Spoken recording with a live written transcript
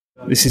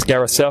This is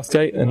Gareth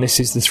Southgate, and this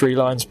is the Three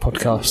Lions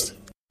podcast.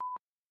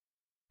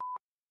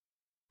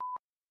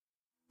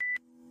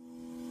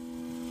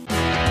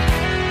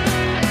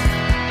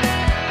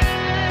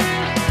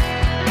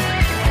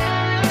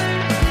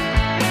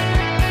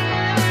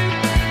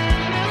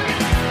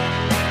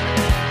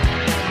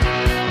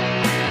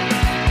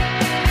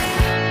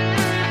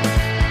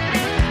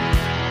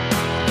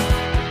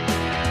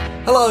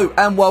 Hello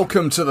and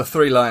welcome to the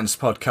Three Lions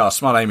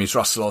podcast. My name is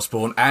Russell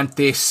Osborne and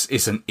this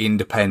is an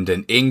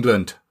independent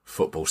England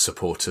football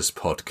supporters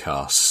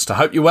podcast. I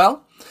hope you're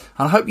well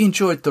and I hope you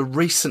enjoyed the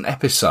recent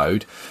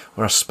episode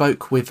where I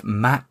spoke with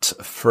Matt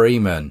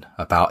Freeman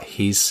about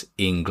his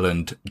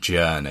England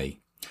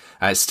journey.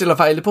 It's still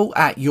available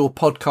at your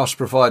podcast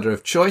provider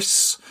of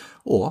choice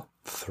or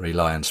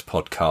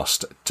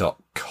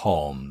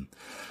threelionspodcast.com.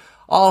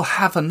 I'll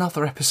have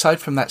another episode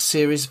from that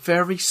series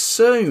very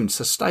soon,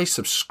 so stay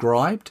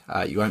subscribed.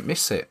 You won't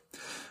miss it.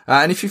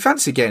 And if you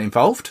fancy getting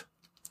involved,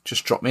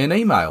 just drop me an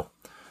email,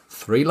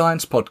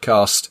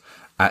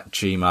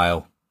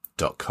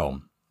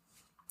 threelionspodcast@gmail.com.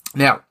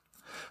 Now,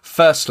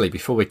 firstly,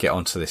 before we get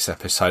on to this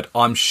episode,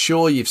 I'm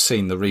sure you've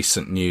seen the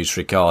recent news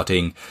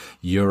regarding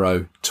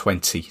Euro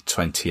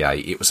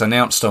 2028. It was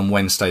announced on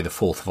Wednesday, the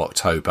 4th of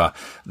October,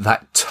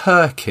 that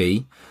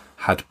Turkey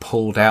had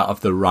pulled out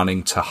of the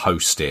running to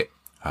host it.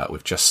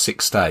 With just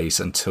 6 days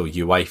until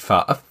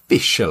UEFA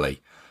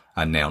officially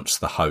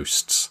announced the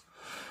hosts.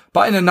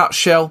 But in a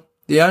nutshell,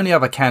 the only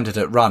other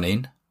candidate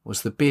running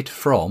was the bid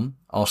from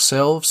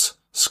ourselves,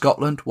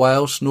 Scotland,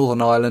 Wales,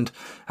 Northern Ireland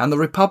and the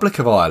Republic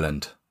of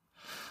Ireland.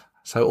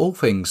 So all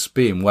things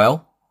being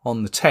well,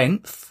 on the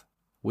 10th,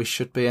 we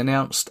should be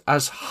announced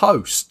as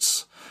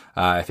hosts.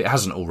 If it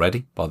hasn't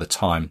already, by the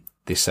time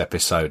this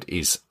episode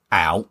is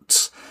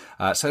out.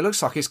 So it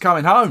looks like it's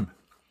coming home.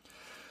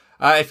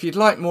 If you'd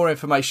like more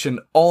information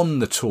on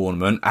the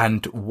tournament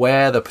and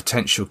where the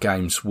potential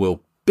games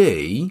will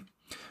be,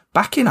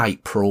 back in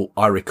April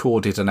I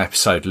recorded an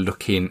episode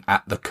looking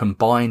at the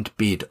combined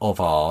bid of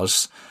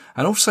ours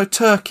and also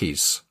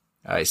Turkey's.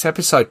 It's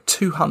episode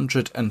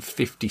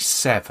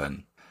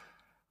 257.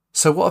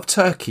 So what of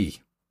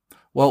Turkey?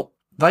 Well,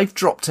 they've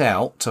dropped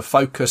out to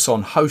focus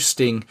on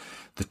hosting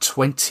the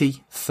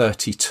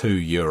 2032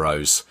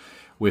 Euros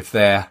with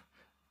their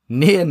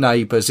near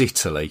neighbours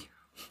Italy,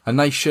 a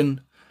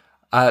nation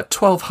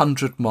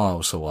 1,200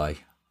 miles away.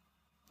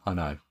 I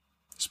know,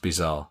 it's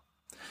bizarre.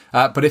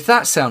 But if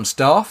that sounds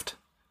daft,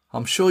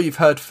 I'm sure you've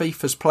heard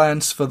FIFA's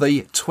plans for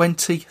the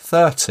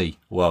 2030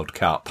 World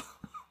Cup.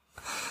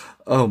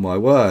 Oh my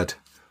word.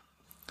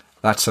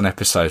 That's an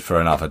episode for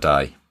another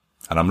day,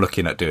 and I'm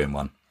looking at doing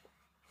one.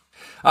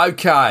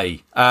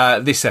 Okay,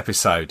 this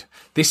episode.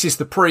 This is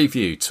the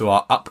preview to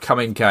our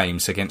upcoming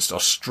games against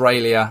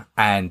Australia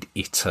and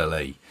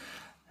Italy.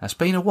 It's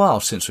been a while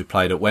since we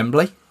played at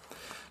Wembley.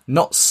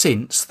 Not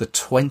since the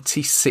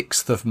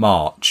 26th of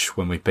March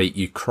when we beat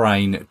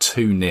Ukraine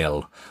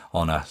 2-0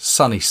 on a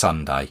sunny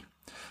Sunday.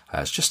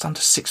 It's just under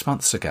 6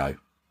 months ago.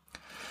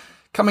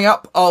 Coming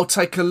up, I'll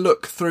take a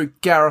look through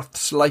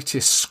Gareth's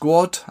latest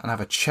squad and have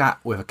a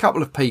chat with a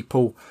couple of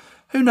people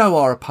who know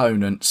our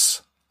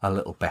opponents a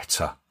little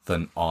better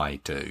than I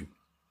do.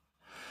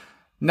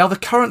 Now, the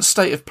current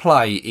state of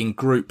play in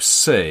Group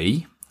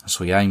C, as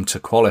we aim to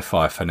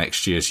qualify for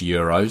next year's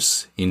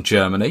Euros in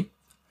Germany,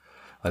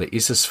 well, it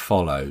is as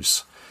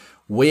follows.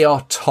 We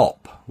are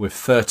top with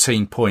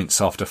 13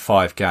 points after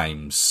 5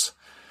 games.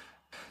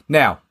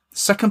 Now,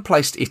 second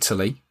placed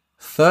Italy,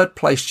 third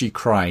placed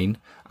Ukraine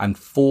and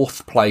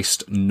fourth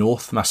placed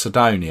North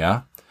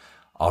Macedonia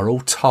are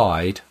all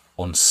tied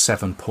on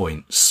 7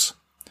 points,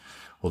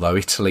 although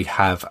Italy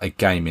have a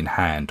game in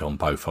hand on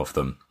both of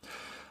them.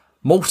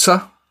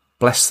 Malta,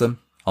 bless them,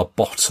 are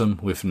bottom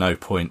with no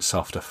points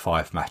after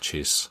 5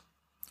 matches,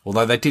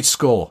 although they did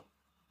score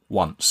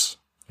once,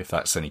 if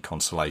that's any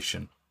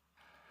consolation.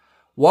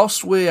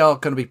 Whilst we are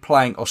going to be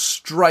playing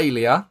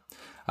Australia,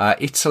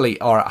 Italy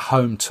are at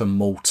home to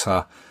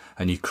Malta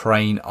and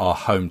Ukraine are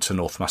home to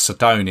North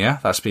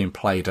Macedonia. That's being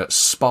played at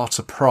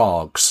Sparta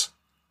Prague's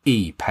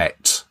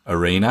E-Pet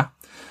Arena,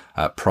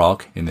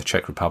 Prague in the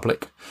Czech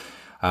Republic.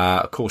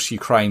 Of course,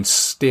 Ukraine's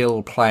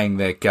still playing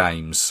their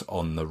games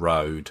on the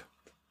road.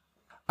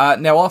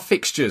 Now, our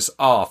fixtures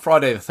are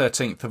Friday the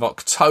 13th of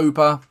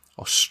October,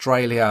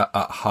 Australia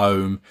at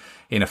home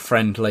in a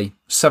friendly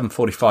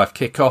 7:45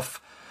 kickoff.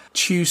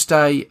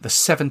 Tuesday the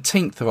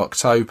 17th of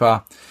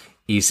October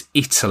is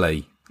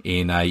Italy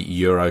in a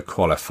Euro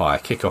qualifier.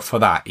 Kickoff for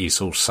that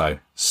is also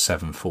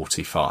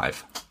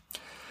 7:45.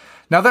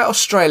 Now, that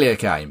Australia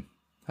game,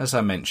 as I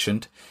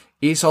mentioned,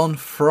 is on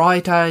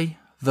Friday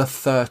the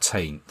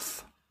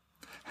 13th.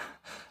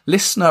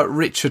 Listener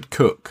Richard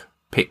Cook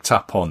picked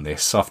up on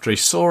this after he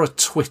saw a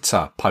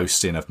Twitter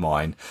posting of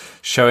mine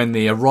showing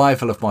the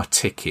arrival of my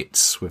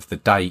tickets with the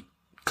date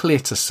clear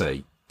to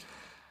see.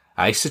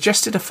 He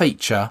suggested a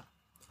feature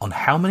on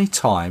how many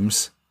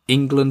times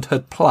England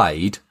had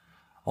played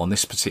on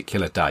this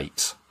particular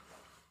date.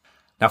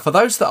 Now, for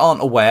those that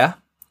aren't aware,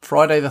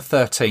 Friday the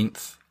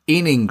 13th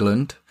in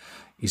England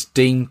is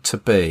deemed to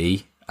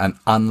be an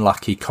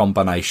unlucky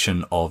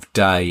combination of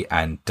day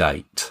and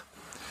date.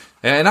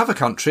 In other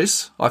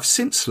countries, I've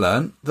since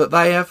learned that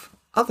they have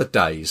other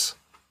days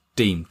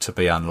deemed to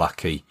be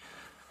unlucky.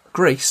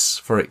 Greece,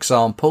 for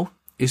example,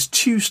 is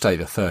Tuesday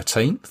the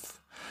 13th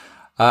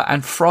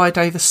and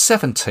Friday the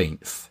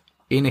 17th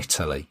in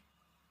Italy.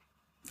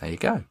 There you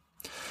go.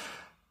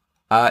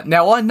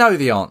 Now, I know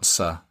the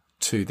answer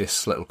to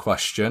this little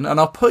question, and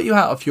I'll put you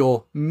out of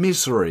your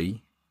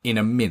misery in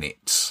a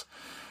minute.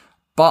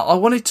 But I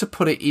wanted to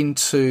put it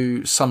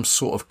into some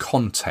sort of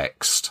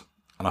context,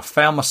 and I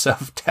found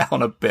myself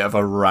down a bit of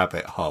a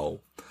rabbit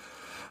hole.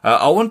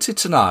 I wanted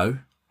to know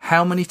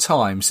how many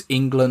times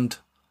England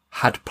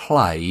had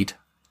played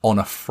on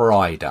a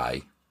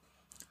Friday.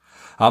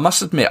 I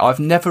must admit, I've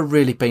never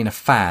really been a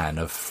fan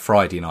of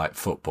Friday night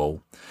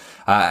football,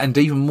 and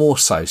even more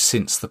so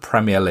since the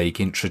Premier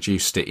League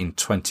introduced it in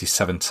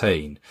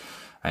 2017.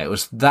 It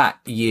was that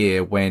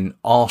year when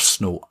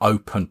Arsenal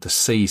opened the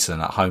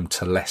season at home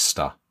to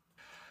Leicester.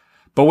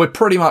 But we're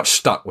pretty much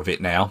stuck with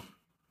it now.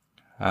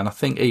 And I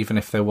think even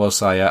if there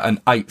was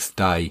an 8th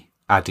day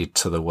added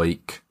to the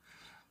week,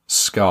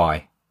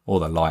 Sky or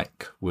the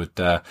like would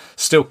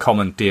still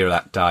commandeer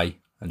that day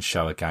and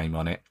show a game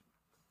on it.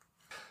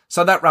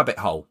 So that rabbit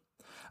hole.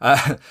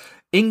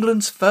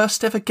 England's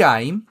first ever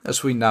game,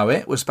 as we know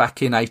it, was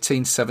back in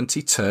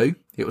 1872.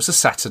 It was a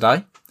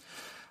Saturday.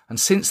 And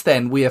since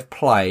then, we have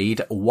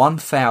played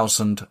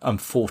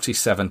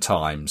 1,047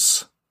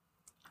 times.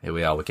 Here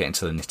we are, we're getting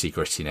to the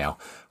nitty-gritty now.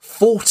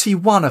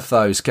 41 of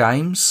those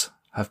games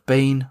have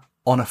been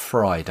on a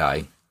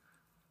Friday.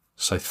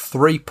 So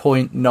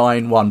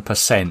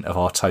 3.91% of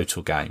our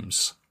total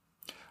games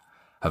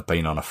have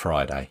been on a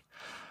Friday.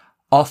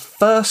 Our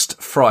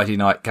first Friday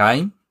night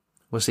game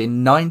was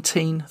in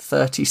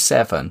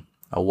 1937,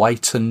 away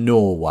to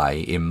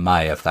Norway in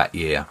May of that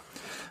year.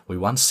 We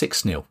won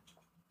 6-0.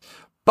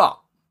 But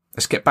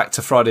let's get back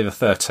to Friday the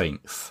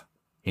 13th.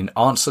 In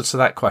answer to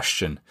that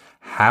question,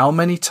 how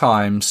many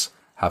times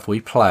have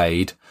we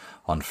played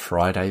on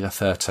Friday the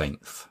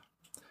 13th?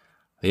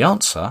 The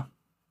answer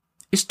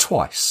is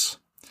twice.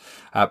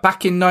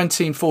 Back in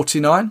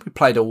 1949, we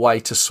played away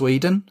to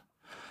Sweden.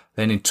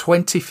 Then in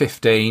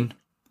 2015,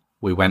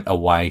 we went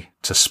away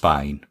to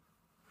Spain.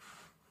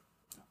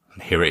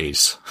 And here it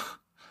is.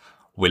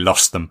 We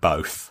lost them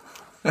both.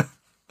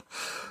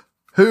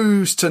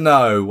 Who's to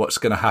know what's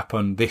going to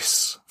happen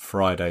this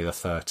Friday the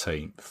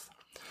 13th?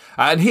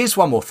 And here's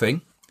one more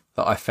thing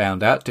that I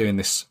found out doing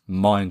this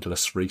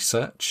mindless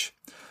research.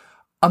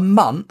 A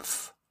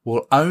month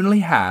will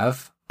only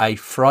have a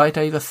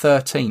Friday the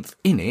 13th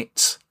in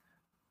it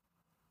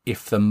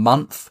if the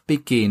month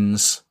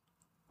begins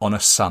on a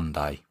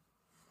Sunday.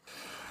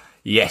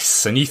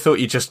 Yes, and you thought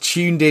you just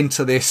tuned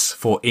into this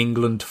for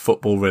England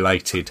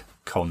football-related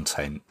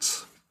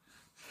content.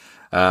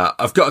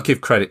 I've got to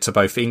give credit to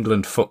both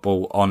England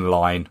Football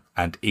Online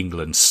and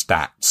England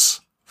Stats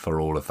for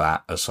all of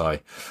that as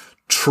I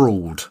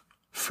trawled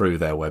through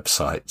their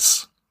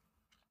websites.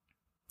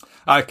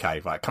 Okay,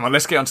 right, come on,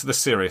 let's get on to the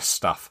serious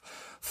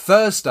stuff.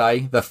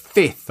 Thursday, the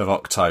 5th of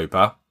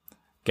October,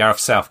 Gareth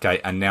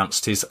Southgate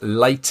announced his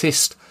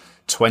latest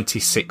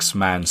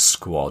 26-man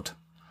squad.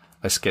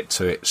 Let's get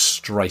to it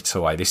straight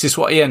away. This is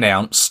what he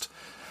announced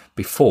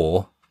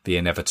before the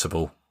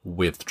inevitable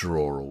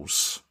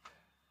withdrawals.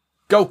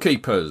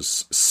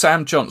 Goalkeepers,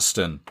 Sam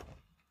Johnston,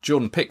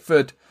 Jordan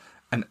Pickford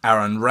and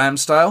Aaron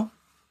Ramsdale.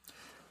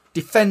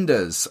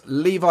 Defenders,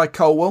 Levi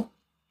Colwill,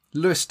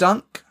 Lewis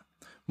Dunk,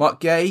 Mark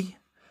Gay,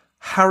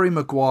 Harry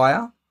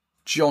Maguire,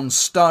 John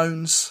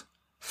Stones,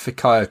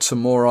 Fikayo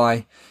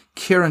Tomori,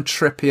 Kieran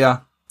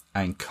Trippier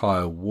and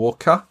Kyle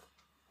Walker.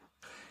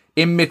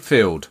 In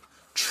midfield,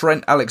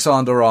 Trent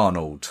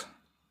Alexander-Arnold.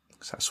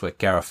 That's where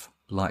Gareth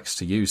likes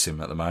to use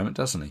him at the moment,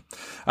 doesn't he?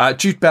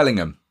 Jude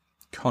Bellingham,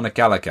 Conor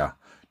Gallagher,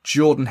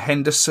 Jordan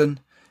Henderson,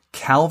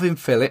 Calvin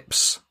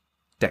Phillips,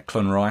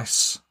 Declan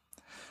Rice.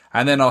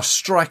 And then our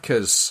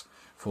strikers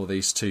for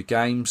these two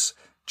games,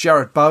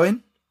 Jared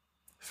Bowen,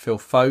 Phil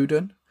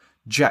Foden,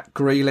 Jack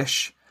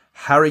Grealish,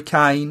 Harry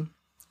Kane,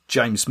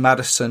 James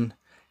Maddison,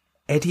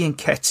 Eddie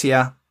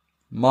Nketiah,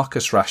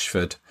 Marcus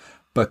Rashford,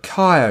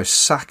 Bukayo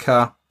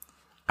Saka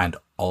and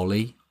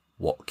Ollie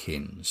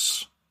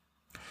Watkins.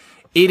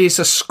 It is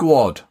a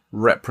squad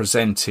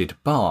represented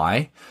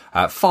by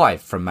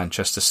 5 from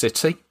Manchester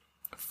City,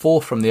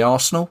 4 from the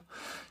Arsenal,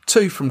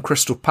 2 from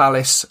Crystal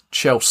Palace,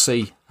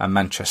 Chelsea and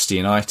Manchester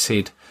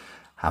United,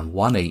 and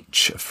 1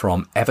 each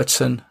from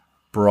Everton,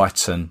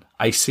 Brighton,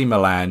 AC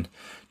Milan,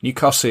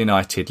 Newcastle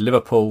United,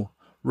 Liverpool,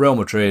 Real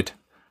Madrid,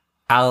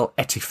 Al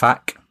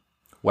Ettifaq,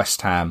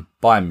 West Ham,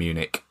 Bayern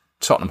Munich,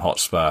 Tottenham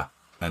Hotspur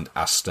and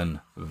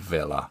Aston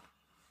Villa.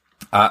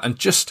 And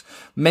just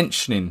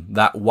mentioning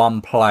that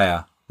one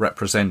player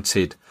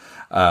represented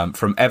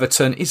from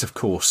Everton is, of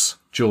course,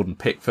 Jordan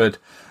Pickford.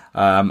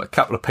 A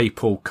couple of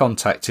people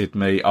contacted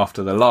me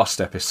after the last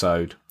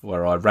episode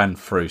where I ran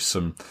through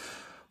some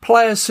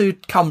players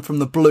who'd come from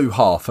the blue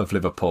half of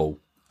Liverpool,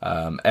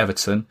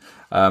 Everton,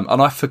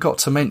 and I forgot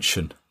to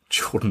mention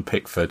Jordan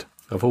Pickford,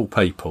 of all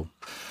people.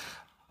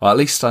 Well, at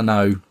least I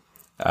know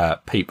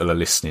people are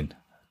listening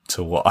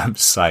to what I'm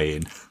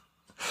saying.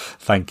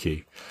 Thank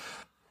you.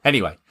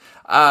 Anyway,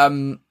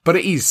 but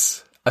it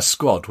is a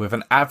squad with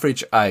an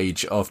average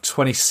age of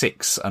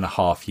 26 and a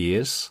half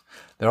years.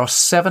 There are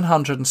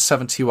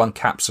 771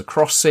 caps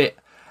across it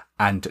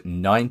and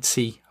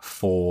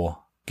 94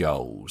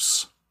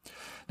 goals.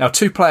 Now,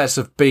 2 players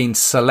have been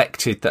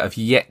selected that have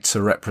yet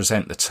to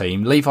represent the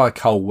team, Levi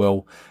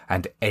Colwill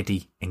and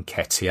Eddie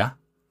Nketiah.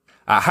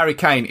 Harry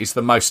Kane is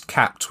the most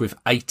capped with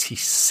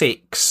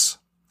 86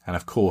 and,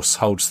 of course,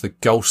 holds the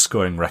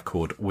goal-scoring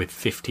record with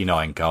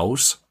 59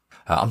 goals.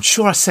 I'm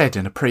sure I said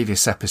in a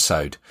previous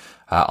episode,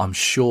 I'm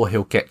sure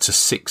he'll get to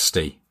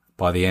 60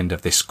 by the end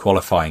of this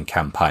qualifying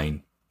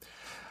campaign.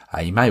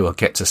 He may well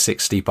get to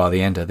 60 by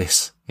the end of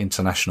this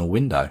international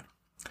window.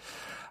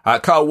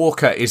 Kyle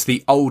Walker is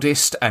the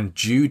oldest and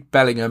Jude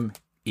Bellingham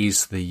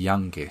is the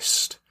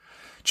youngest.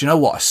 Do you know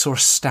what? I saw a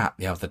stat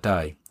the other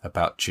day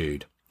about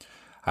Jude.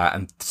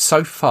 And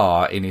so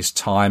far in his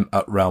time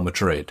at Real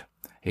Madrid,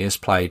 he has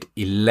played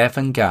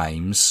 11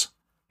 games,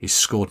 he's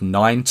scored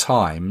 9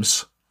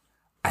 times,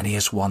 and he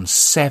has won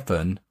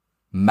 7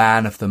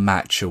 Man of the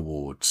Match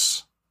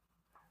awards.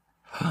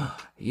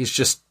 He's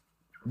just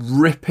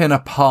ripping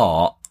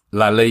apart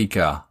La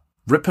Liga,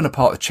 ripping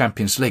apart the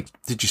Champions League.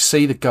 Did you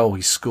see the goal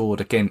he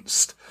scored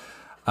against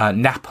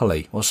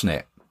Napoli, wasn't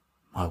it?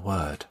 My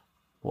word,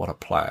 what a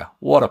player.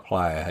 What a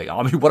player.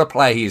 I mean, what a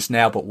player he is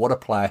now, but what a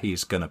player he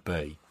is going to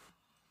be.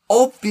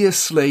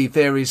 Obviously,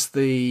 there is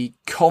the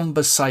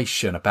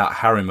conversation about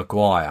Harry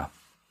Maguire,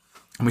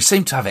 and we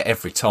seem to have it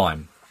every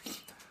time.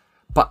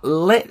 But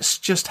let's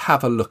just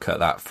have a look at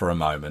that for a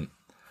moment.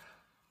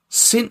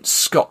 Since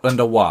Scotland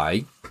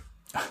away,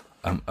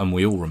 and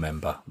we all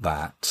remember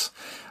that,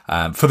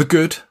 for the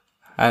good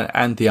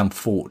and the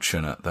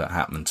unfortunate that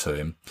happened to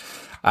him,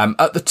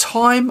 at the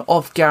time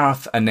of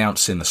Gareth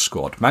announcing the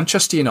squad,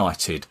 Manchester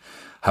United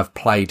have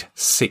played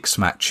 6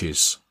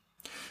 matches.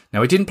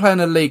 Now, he didn't play in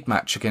a league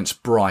match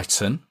against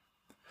Brighton.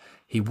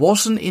 He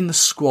wasn't in the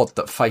squad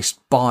that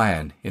faced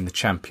Bayern in the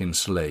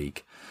Champions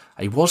League.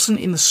 He wasn't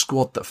in the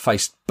squad that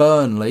faced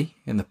Burnley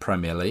in the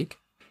Premier League.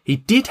 He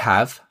did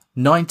have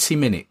 90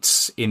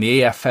 minutes in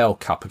the EFL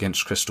Cup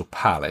against Crystal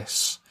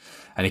Palace,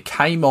 and he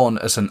came on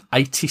as an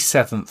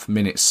 87th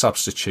minute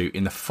substitute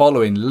in the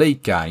following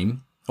league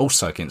game,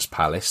 also against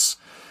Palace.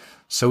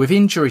 So with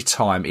injury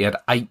time, he had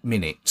 8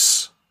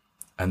 minutes,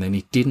 and then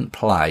he didn't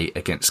play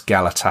against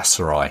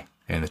Galatasaray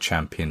in the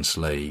Champions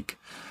League.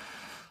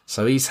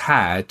 So he's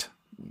had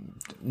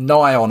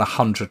nigh on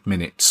 100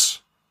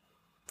 minutes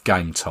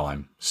game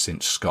time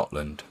since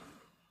Scotland.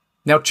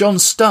 Now, John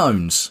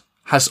Stones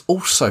has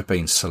also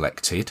been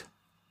selected,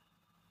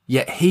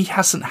 yet he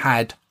hasn't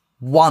had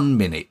 1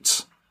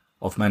 minute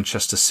of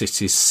Manchester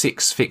City's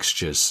 6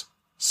 fixtures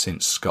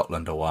since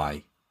Scotland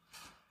away.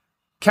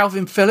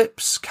 Calvin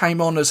Phillips came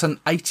on as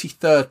an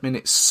 83rd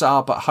minute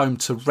sub at home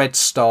to Red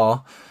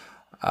Star.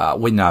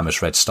 We know him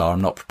as Red Star.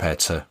 I'm not prepared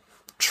to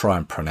try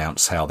and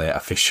pronounce how they're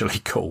officially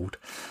called.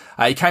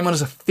 He came on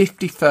as a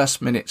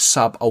 51st minute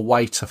sub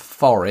away to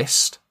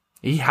Forest.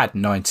 He had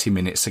 90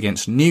 minutes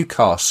against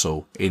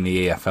Newcastle in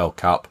the EFL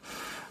Cup,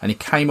 and he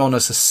came on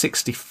as a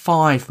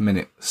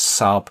 65-minute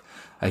sub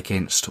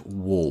against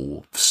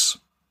Wolves.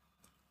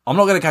 I'm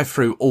not going to go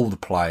through all the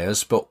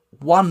players, but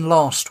one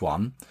last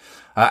one.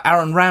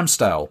 Aaron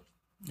Ramsdale,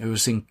 who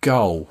was in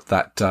goal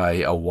that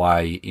day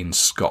away in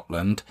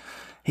Scotland.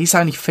 He's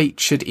only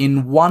featured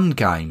in 1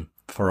 game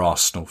for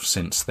Arsenal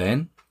since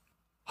then.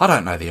 I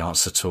don't know the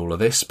answer to all of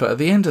this, but at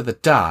the end of the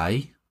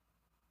day,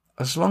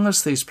 as long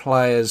as these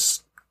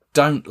players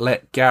don't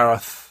let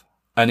Gareth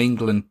and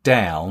England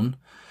down,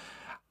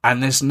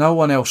 and there's no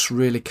one else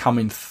really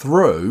coming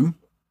through,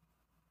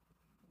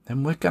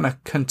 then we're going to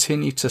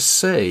continue to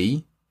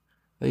see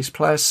these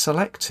players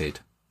selected.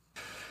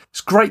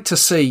 It's great to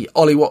see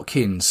Ollie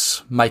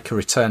Watkins make a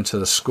return to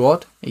the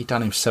squad. He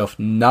done himself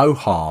no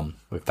harm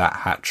with that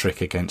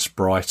hat-trick against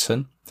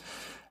Brighton.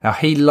 Now,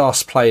 he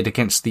last played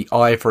against the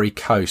Ivory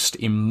Coast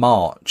in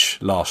March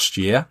last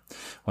year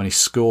when he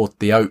scored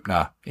the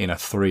opener in a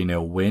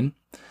 3-0 win.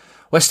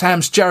 West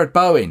Ham's Jared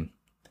Bowen,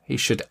 he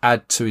should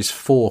add to his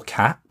 4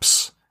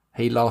 caps.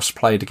 He last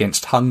played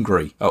against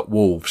Hungary at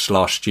Wolves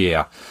last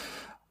year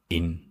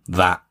in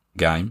that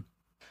game.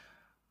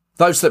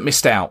 Those that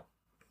missed out,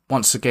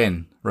 once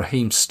again,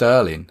 Raheem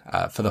Sterling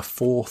for the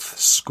 4th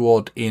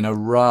squad in a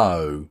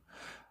row.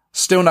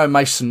 Still no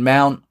Mason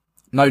Mount,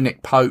 no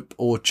Nick Pope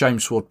or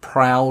James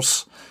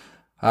Ward-Prowse,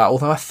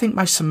 although I think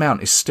Mason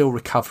Mount is still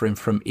recovering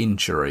from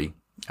injury,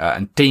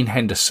 and Dean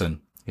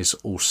Henderson is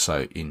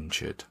also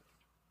injured.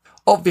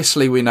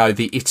 Obviously, we know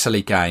the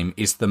Italy game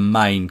is the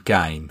main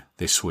game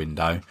this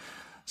window,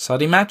 so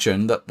I'd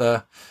imagine that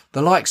the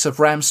likes of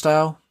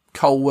Ramsdale,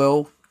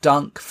 Colwill,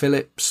 Dunk,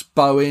 Phillips,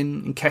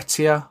 Bowen,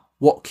 Nketiah,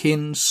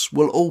 Watkins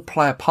will all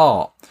play a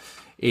part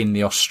in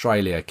the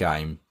Australia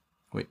game,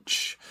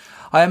 which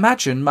I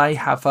imagine may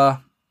have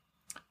a...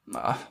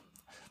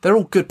 they're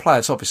all good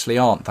players, obviously,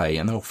 aren't they?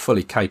 And they're all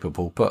fully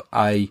capable, but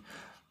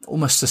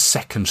almost a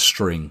second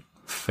string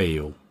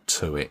feel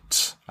to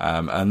it.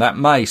 And that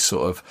may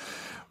sort of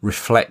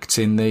reflect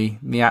in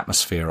the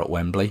atmosphere at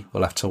Wembley.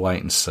 We'll have to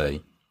wait and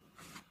see.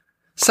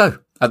 So,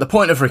 at the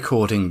point of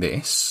recording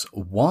this,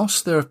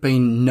 whilst there have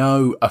been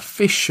no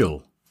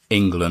official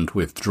England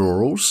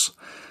withdrawals,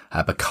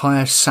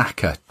 Bukayo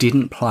Saka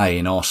didn't play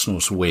in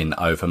Arsenal's win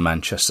over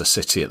Manchester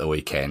City at the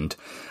weekend,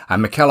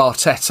 and Mikel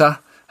Arteta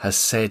has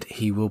said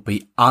he will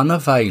be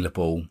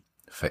unavailable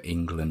for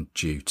England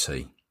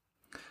duty.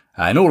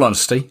 In all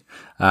honesty,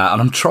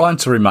 and I'm trying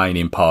to remain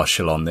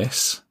impartial on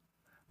this,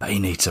 but he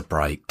needs a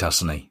break,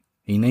 doesn't he?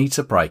 He needs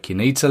a break. He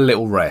needs a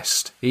little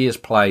rest. He has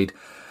played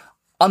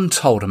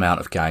untold amount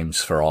of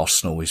games for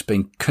Arsenal. He's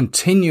been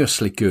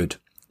continuously good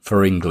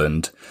for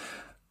England,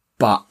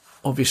 but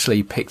obviously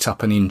he picked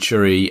up an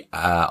injury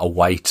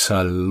away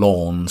to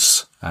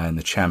Lens in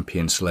the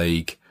Champions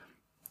League.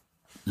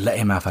 Let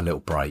him have a little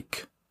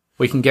break.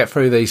 We can get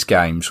through these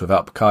games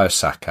without Bukayo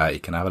Saka. He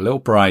can have a little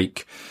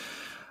break,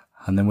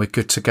 and then we're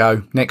good to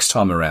go next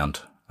time around.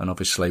 And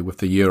obviously with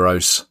the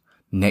Euros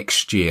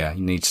next year,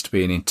 he needs to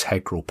be an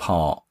integral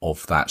part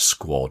of that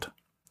squad.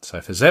 So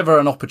if there's ever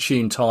an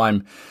opportune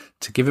time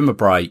to give him a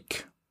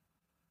break,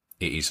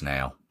 it is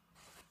now.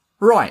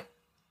 Right,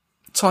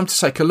 time to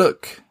take a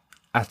look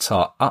at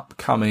our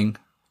upcoming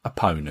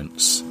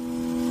opponents.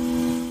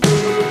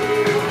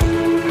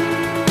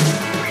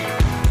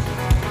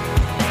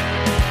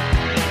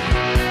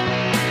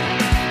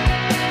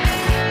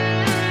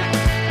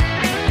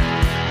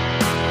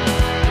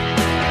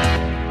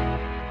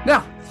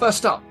 Now,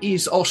 first up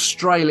is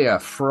Australia,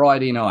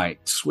 Friday night.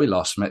 We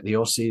last met the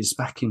Aussies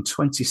back in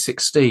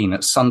 2016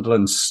 at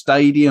Sunderland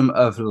Stadium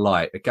of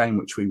Light, a game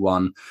which we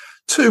won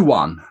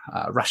 2-1.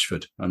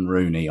 Rashford and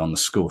Rooney on the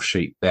score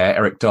sheet there.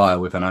 Eric Dyer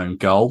with an own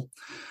goal.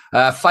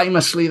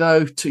 Famously,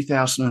 though,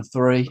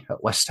 2003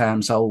 at West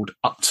Ham's old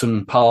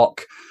Upton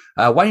Park,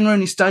 Wayne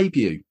Rooney's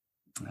debut.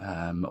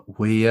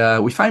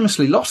 We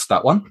famously lost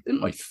that one,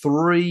 didn't we?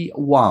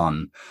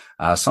 3-1.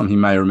 Some of you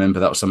may remember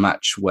that was a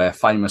match where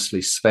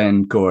famously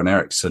Sven-Göran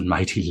Eriksson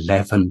made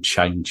 11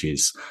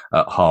 changes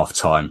at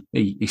half-time.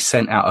 He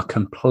sent out a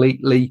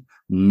completely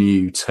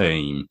new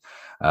team.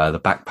 The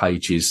back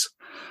pages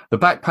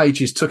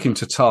took him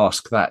to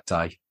task that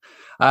day.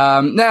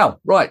 Now,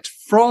 right,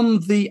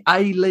 from the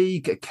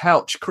A-League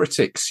Couch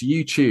Critics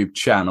YouTube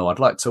channel, I'd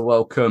like to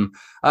welcome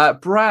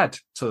Brad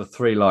to the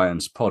Three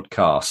Lions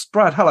podcast.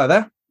 Brad, hello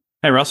there.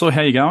 Hey, Russell,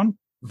 how you going?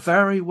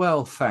 Very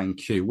well,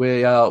 thank you.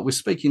 We're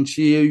speaking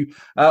to you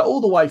all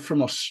the way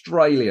from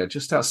Australia,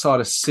 just outside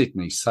of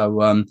Sydney.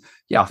 So,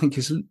 I think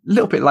it's a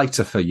little bit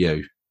later for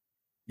you.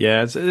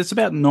 Yeah, it's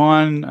about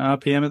 9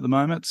 p.m. at the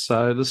moment.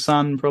 So the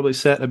sun probably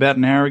set about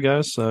an hour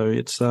ago. So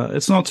it's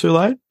not too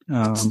late.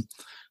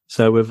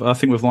 So I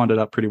think we've lined it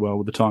up pretty well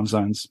with the time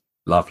zones.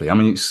 Lovely. I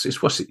mean,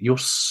 it's what's it? You're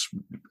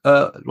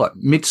like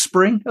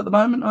mid-spring at the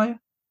moment, are you?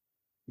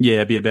 Yeah,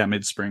 it'd be about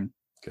mid-spring.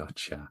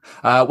 Gotcha.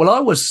 Well,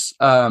 I was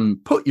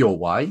put your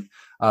way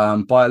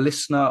by a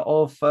listener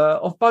of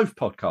both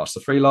podcasts, the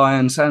Three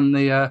Lions and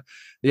the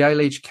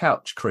A-League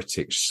Couch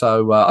Critics.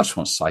 So I just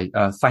want to say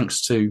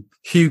thanks to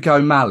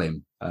Hugo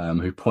Malin,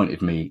 who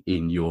pointed me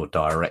in your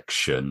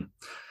direction.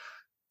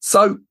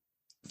 So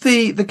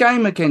the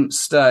game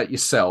against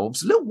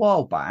yourselves, a little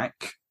while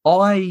back,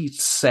 I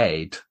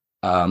said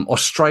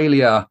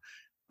Australia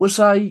was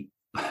a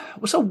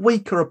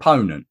weaker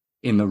opponent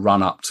in the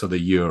run up to the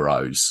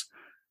Euros.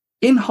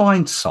 In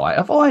hindsight,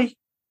 have I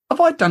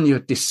done you a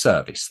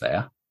disservice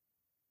there?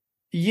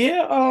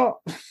 Yeah,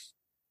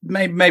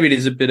 maybe it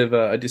is a bit of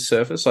a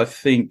disservice. I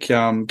think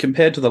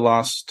compared to the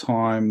last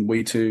time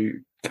we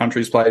two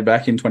countries played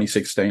back in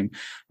 2016,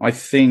 I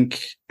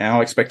think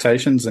our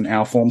expectations and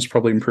our forms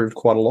probably improved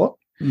quite a lot.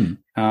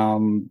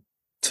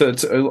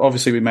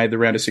 Obviously, we made the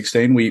round of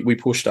 16. We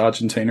pushed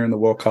Argentina in the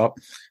World Cup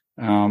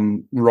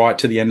right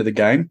to the end of the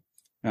game.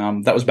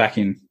 That was back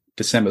in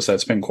December, so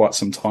it's been quite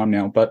some time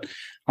now. But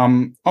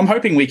I'm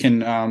hoping we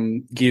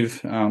can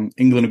give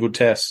England a good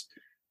test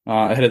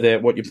ahead of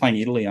you're playing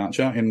Italy, aren't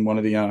you, in one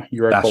of the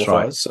Euro That's qualifiers?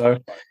 Right. So,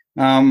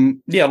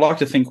 I'd like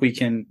to think we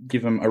can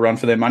give them a run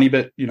for their money.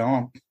 But,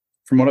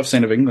 from what I've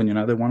seen of England,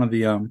 they're one of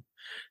the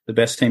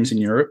best teams in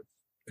Europe,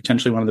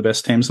 potentially one of the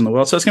best teams in the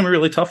world. So it's going to be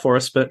really tough for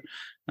us. But,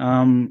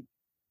 I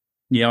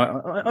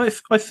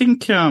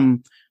think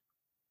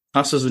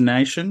us as a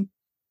nation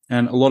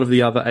and a lot of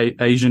the other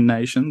Asian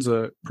nations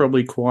are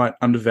probably quite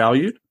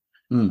undervalued.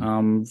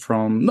 From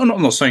I'm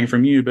not saying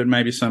from you, but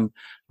maybe some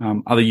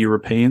other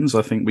Europeans.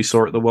 I think we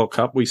saw at the World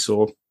Cup, we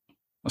saw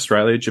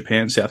Australia,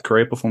 Japan, South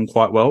Korea perform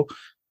quite well,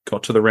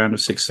 got to the round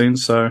of 16.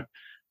 So,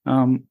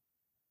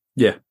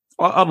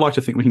 I'd like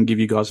to think we can give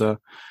you guys a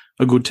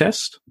good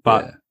test,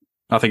 but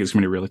I think it's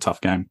going to be a really tough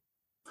game.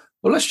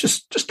 Well, let's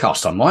just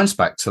cast our minds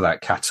back to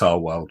that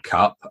Qatar World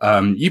Cup.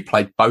 You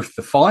played both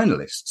the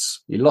finalists.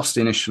 You lost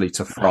initially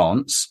to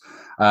France,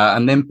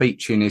 and then beat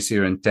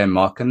Tunisia and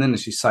Denmark. And then,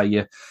 as you say,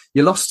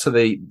 you lost to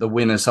the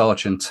winners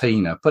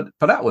Argentina. But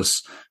that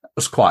was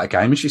quite a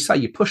game. As you say,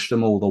 you pushed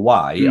them all the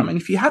way. I mean,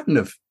 if you hadn't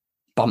have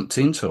bumped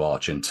into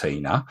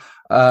Argentina,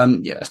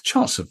 a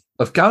chance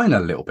of going a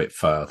little bit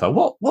further.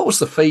 What was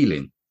the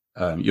feeling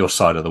your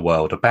side of the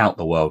world about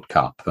the World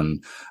Cup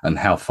and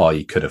how far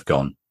you could have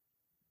gone?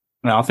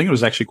 No, I think it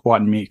was actually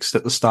quite mixed.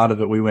 At the start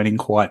of it, we went in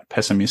quite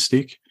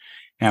pessimistic.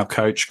 Our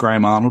coach,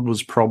 Graham Arnold,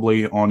 was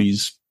probably on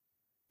his,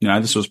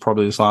 this was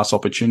probably his last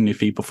opportunity. If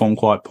he performed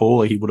quite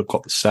poorly, he would have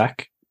got the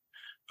sack.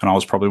 And I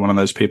was probably one of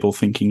those people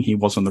thinking he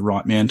wasn't the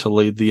right man to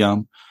lead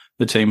the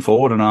team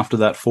forward. And after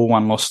that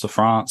 4-1 loss to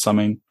France, I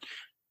mean,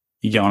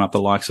 you're going up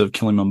the likes of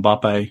Kylian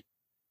Mbappe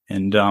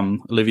and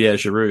Olivier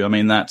Giroud. I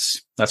mean,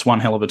 that's one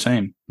hell of a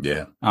team.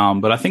 Yeah.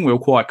 But I think we were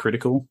quite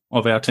critical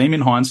of our team.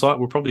 In hindsight,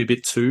 we're probably a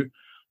bit too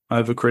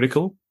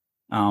overcritical.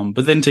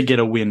 But then to get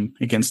a win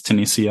against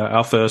Tunisia,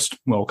 our first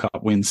World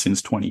Cup win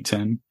since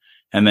 2010,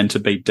 and then to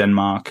beat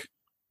Denmark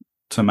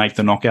to make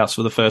the knockouts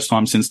for the first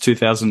time since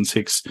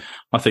 2006,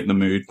 I think the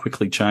mood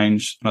quickly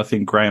changed. And I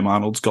think Graham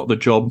Arnold's got the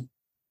job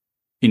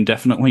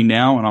indefinitely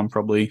now,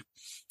 and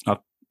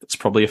it's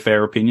probably a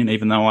fair opinion,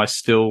 even though I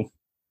still,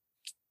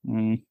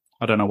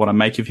 I don't know what I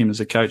make of him as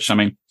a coach. I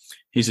mean,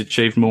 he's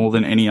achieved more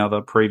than any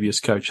other previous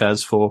coach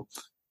has for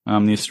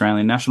the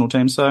Australian national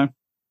team. So,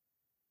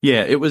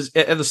 yeah, it was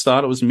at the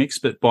start it was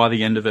mixed, but by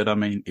the end of it, I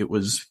mean, it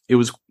was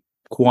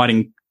quite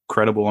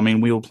incredible. I mean,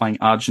 we were playing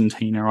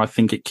Argentina. I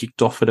think it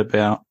kicked off at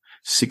about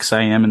 6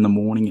 a.m. in the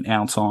morning in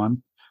our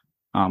time.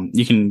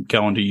 You can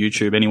go onto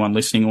YouTube, anyone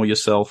listening or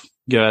yourself,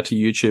 go out to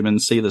YouTube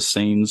and see the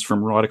scenes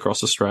from right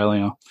across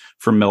Australia,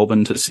 from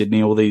Melbourne to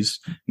Sydney, all these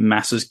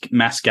mass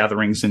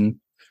gatherings in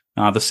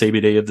the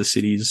CBD of the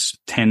cities,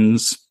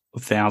 tens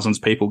of thousands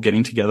of people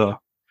getting together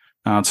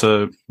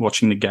to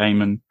watching the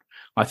game. And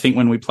I think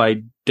when we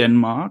played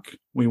Denmark,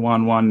 we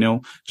won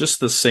 1-0. Just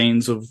the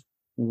scenes of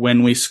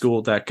when we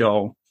scored that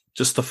goal,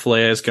 just the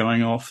flares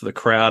going off, the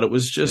crowd, it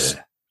was just,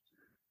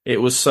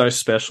 It was so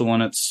special.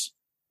 And it's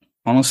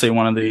honestly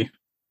one of the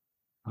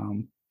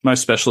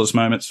most specialist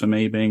moments for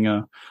me being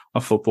a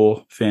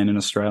football fan in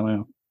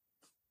Australia.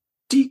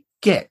 Do you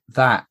get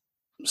that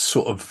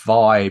sort of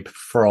vibe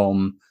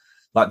from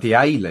like the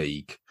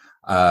A-League?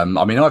 I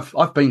mean,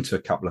 I've been to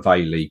a couple of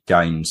A-League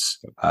games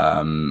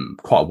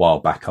quite a while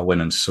back. I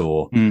went and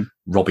saw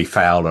Robbie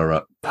Fowler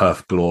at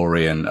Perth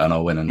Glory, and I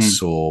went and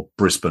saw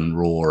Brisbane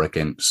Roar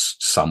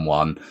against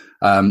someone.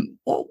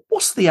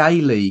 What's the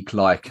A-League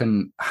like?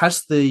 And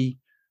has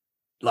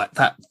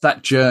that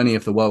journey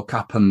of the World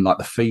Cup and like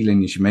the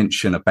feeling, as you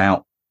mentioned,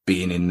 about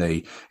being in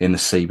the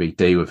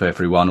CBD with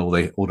everyone, all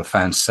the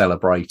fans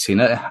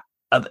celebrating, are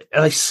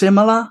they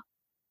similar?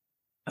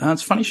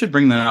 It's funny you should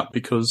bring that up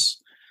because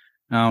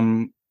I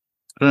don't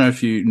know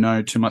if you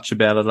know too much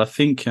about it. I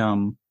think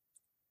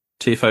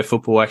TFO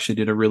Football actually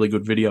did a really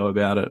good video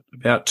about it.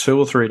 About 2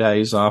 or 3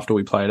 days after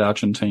we played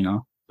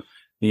Argentina,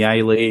 the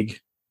A-League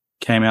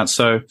came out.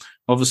 So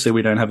obviously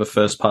we don't have a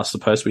first past the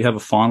post. We have a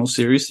final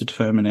series to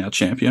determine our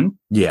champion.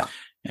 Yeah.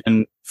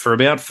 And for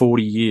about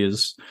 40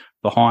 years,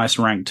 the highest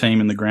ranked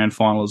team in the grand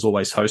final has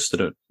always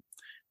hosted it.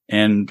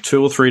 And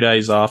 2 or 3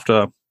 days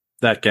after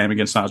that game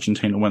against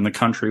Argentina, when the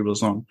country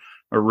was on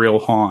a real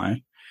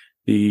high,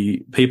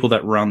 the people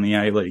that run the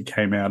A-League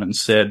came out and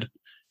said,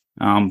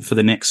 for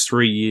the next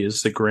 3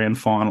 years, the grand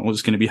final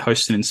is going to be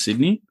hosted in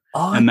Sydney.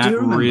 Oh, and that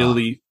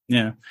really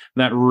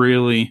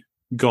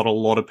got a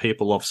lot of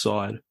people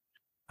offside.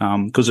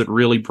 Because it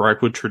really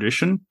broke with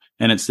tradition,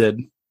 and it said,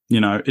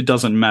 it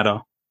doesn't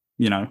matter,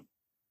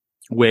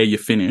 where you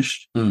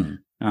finished.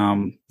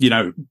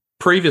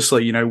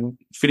 Previously,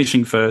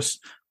 finishing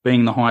first,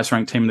 being the highest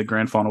ranked team in the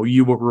grand final,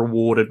 you were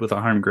rewarded with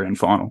a home grand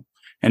final,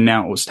 and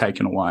now it was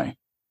taken away.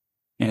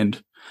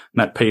 And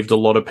that peeved a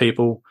lot of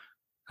people.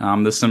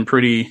 There's some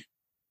pretty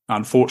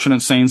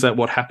unfortunate scenes at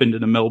what happened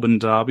in the Melbourne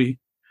derby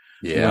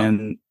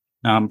when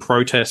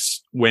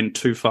protests went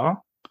too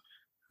far.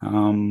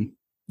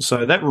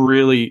 So that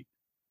really,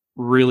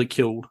 really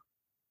killed.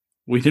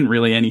 We didn't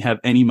really have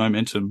any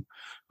momentum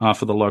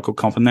for the local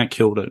comp, and that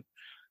killed it.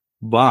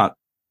 But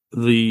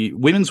the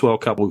Women's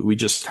World Cup we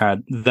just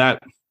had,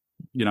 that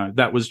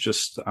was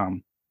just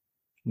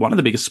one of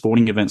the biggest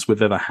sporting events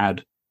we've ever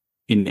had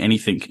in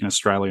anything in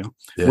Australia.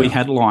 Yeah. We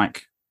had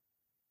like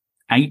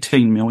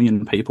 18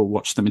 million people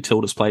watch the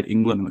Matildas played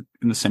England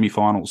in the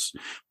semi-finals.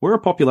 We're a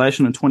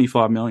population of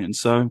 25 million,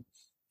 so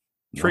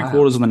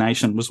 3/4 of the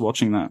nation was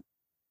watching that.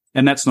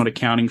 And that's not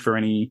accounting for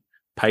any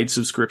paid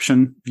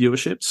subscription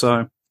viewership.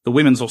 So the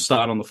women's will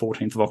start on the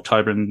 14th of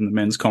October and the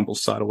men's comp will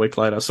start a week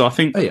later. So I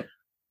think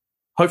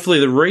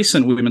hopefully the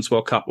recent Women's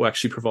World Cup will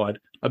actually provide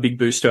a big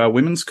boost to our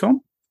women's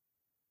comp.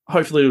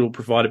 Hopefully it will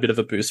provide a bit of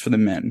a boost for the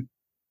men.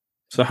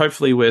 So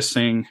hopefully we're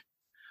seeing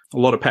a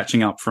lot of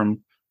patching up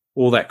from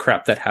all that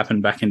crap that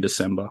happened back in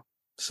December.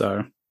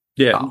 So,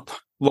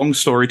 long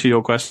story to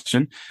your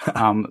question.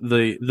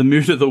 The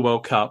mood of the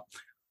World Cup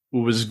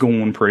was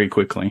gone pretty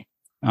quickly.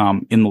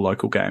 In the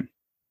local game.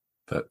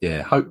 But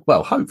yeah,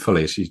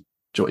 hopefully, as you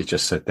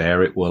just said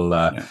there, it will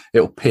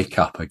it'll pick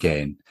up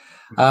again.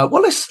 Well,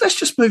 let's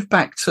just move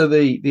back to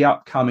the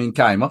upcoming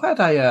game. I've had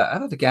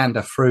a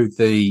gander through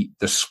the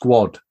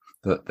squad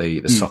that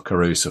the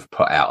Socceroos have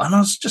put out, and I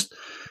was just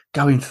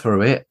going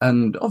through it,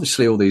 and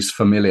obviously all these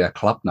familiar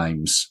club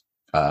names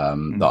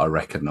that I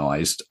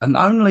recognised, and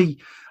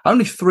only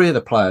only 3 of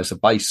the players are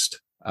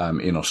based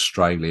in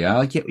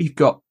Australia. You've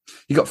got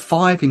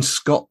 5 in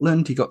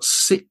Scotland. You've got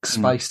 6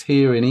 based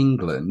here in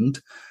England.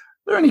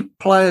 Are there any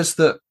players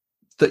that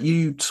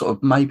you sort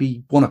of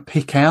maybe want to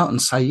pick out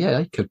and say, yeah,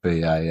 he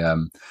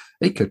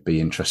could be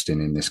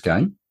interesting in this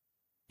game?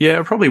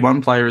 Yeah, probably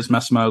one player is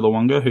Massimo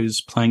Luongo,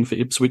 who's playing for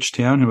Ipswich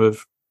Town, who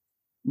have,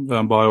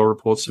 by all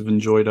reports, have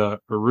enjoyed a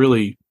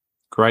really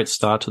great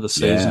start to the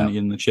season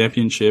in the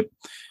championship.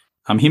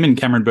 Him and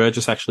Cameron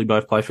Burgess actually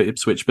both play for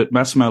Ipswich, but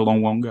Massimo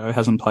Luongo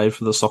hasn't played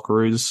for the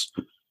Socceroos,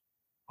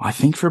 I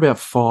think, for about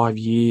 5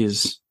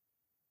 years,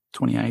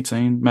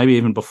 2018, maybe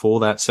even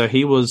before that. So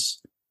he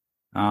was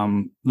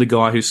the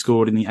guy who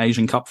scored in the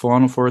Asian Cup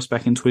final for us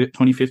back in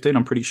 2015.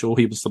 I'm pretty sure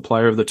he was the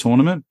player of the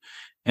tournament.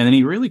 And then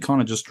he really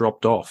kind of just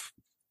dropped off.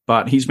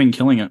 But he's been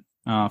killing it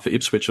for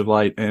Ipswich of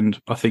late, and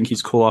I think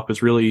his call-up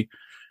is really,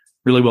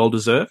 really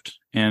well-deserved.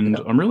 And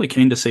I'm really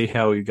keen to see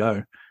how he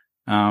go.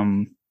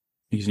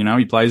 Because,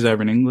 he plays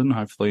over in England.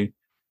 Hopefully,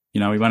 he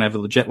won't have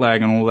the jet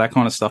lag and all that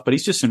kind of stuff. But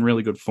he's just in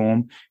really good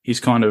form. He's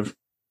kind of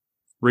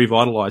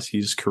revitalised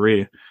his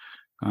career.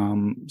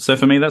 So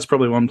for me, that's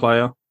probably one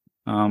player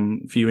for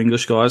you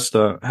English guys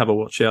to have a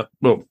watch out.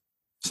 Well,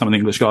 some of the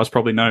English guys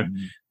probably know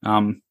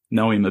him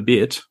a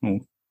bit.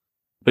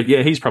 But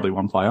yeah, he's probably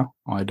one player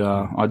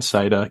I'd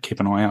say to keep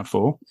an eye out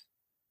for.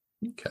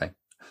 Okay.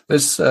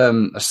 There's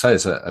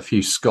there's a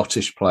few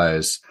Scottish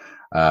players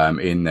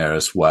in there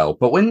as well.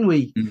 But when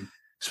we,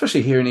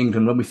 especially here in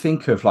England, when we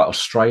think of like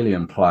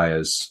Australian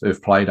players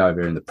who've played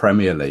over in the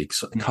Premier League,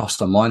 sort of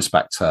cast our minds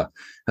back to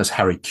as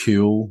Harry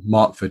Kewell,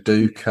 Mark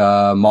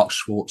Viduka, Mark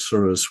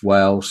Schwarzer as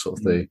well, sort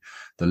of the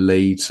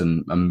Leeds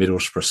and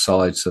Middlesbrough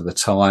sides of the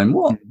time.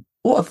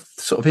 What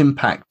sort of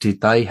impact did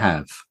they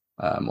have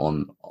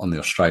on the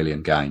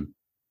Australian game?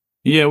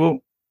 Yeah, well,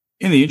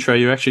 in the intro,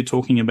 you're actually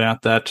talking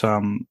about that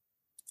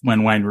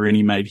when Wayne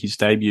Rooney made his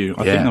debut.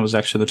 I think that was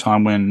actually the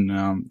time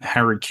when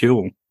Harry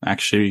Kewell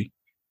actually,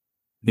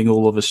 I think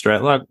all of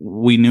Australia, like,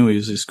 we knew he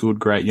was this good,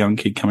 great young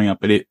kid coming up,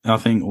 but I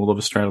think all of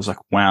Australia was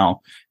like,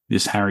 wow,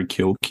 this Harry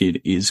Kewell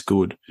kid is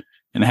good.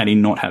 And had he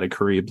not had a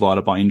career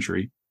blighted by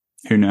injury,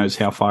 who knows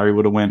how far he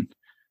would have went.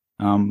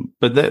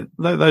 But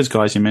those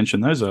guys you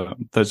mentioned, those are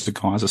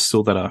guys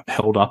still that are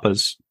held up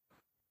as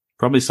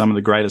probably some of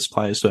the greatest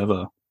players to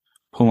ever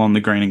pull on the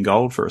green and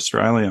gold for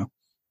Australia.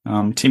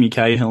 Timmy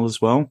Cahill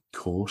as well. Of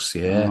course,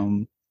 yeah.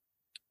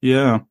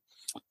 Yeah,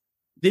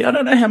 I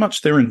don't know how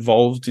much they're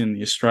involved in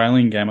the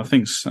Australian game. I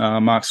think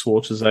Mark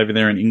Schwartz is over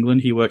there in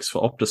England. He works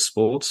for Optus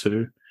Sports,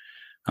 who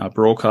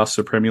broadcasts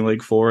the Premier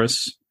League for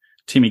us.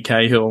 Timmy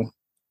Cahill,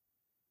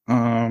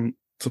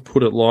 to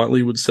put it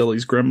lightly, would sell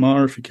his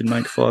grandma if he could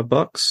make $5.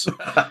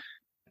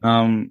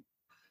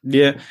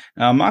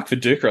 Mark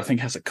Viduka, I think,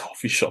 has a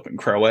coffee shop in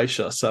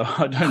Croatia, so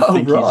I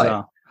don't think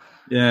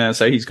he's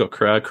so he's got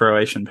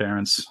Croatian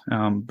parents.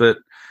 I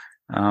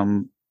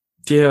don't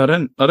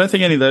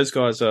think any of those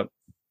guys are,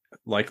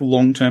 like,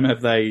 long term,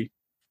 have they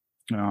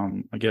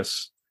I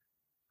guess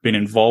been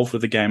involved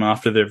with the game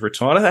after they've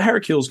retired. Harry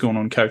Kewell's gone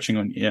on coaching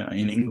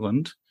in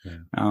England.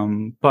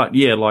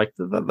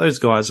 Those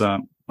guys are,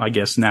 I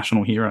guess,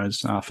 national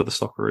heroes for the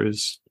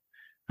Socceroos.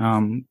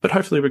 But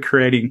hopefully we're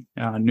creating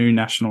new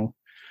national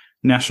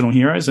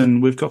heroes,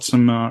 and we've got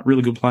some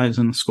really good players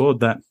in the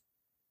squad that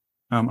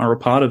are a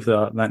part of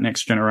that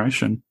next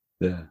generation.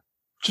 Yeah.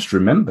 Just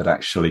remembered,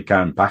 actually,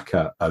 going back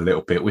a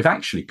little bit, we've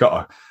actually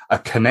got a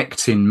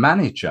connecting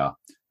manager.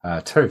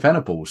 Terry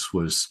Venables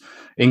was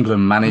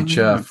England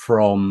manager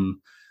from,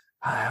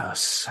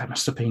 it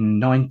must have been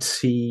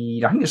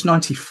 90, I think it's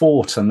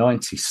 94 to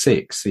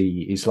 96.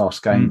 His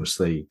last game was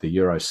the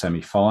Euro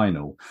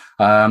semi-final.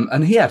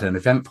 And he had an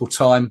eventful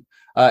time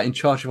in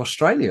charge of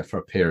Australia for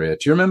a period.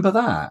 Do you remember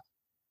that?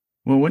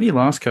 Well, when he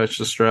last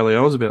coached Australia,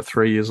 I was about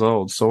 3 years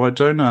old, so I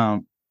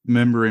don't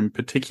remember him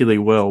particularly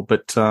well,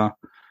 but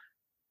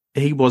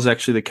he was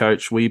actually the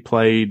coach. We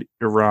played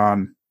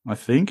Iran, I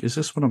think. Is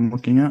this what I'm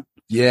looking at?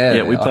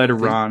 Yeah, we played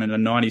Iran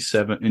in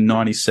 97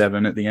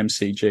 at the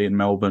MCG in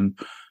Melbourne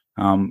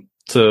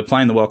to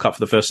play in the World Cup for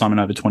the first time in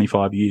over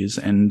 25 years,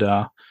 and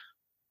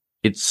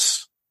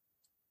it's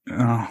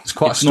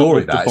quite a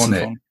story, that, isn't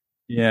it?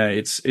 Yeah,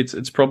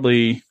 it's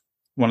probably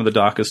one of the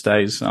darkest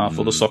days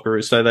for the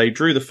Socceroos. So they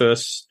drew the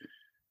first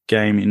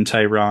game in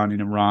Tehran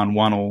in Iran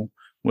 1-1.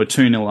 We're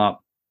 2-0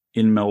 up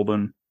in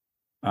Melbourne.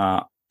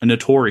 A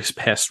notorious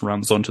pest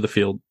runs onto the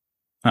field,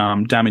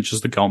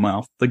 damages the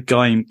goalmouth. The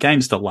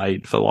game's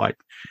delayed for like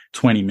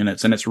 20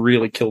 minutes, and it's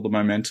really killed the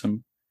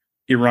momentum.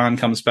 Iran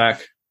comes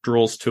back,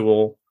 draws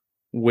 2-2.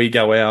 We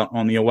go out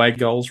on the away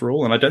goals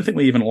rule, and I don't think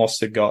we even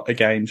lost a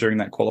game during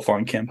that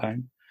qualifying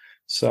campaign.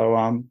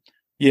 So,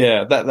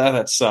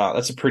 that's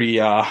a pretty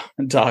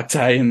dark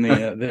day in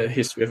the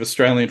history of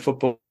Australian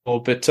football.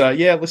 But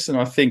listen,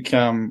 I think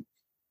I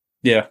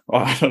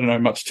don't know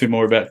much too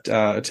more about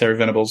Terry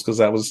Venables, because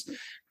that was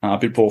a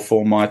bit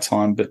before my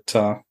time. But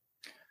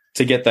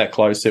to get that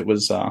close, it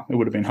would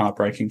have been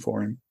heartbreaking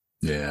for him.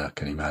 Yeah, I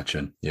can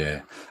imagine.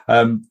 Yeah.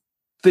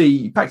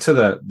 Back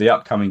to the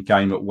upcoming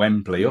game at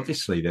Wembley.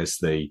 Obviously, there's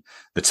the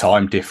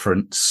time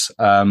difference.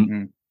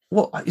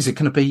 what is it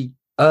going to be?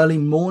 Early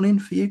morning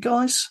for you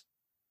guys?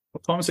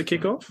 What time does it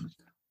kick off?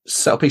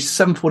 So it'll be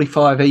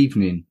 7:45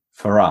 evening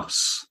for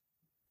us.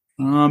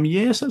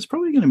 Yeah, so it's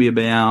probably going to be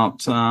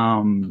about 5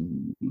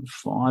 in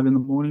the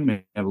morning.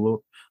 Maybe have a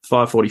look.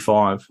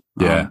 5:45.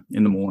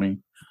 In the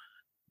morning.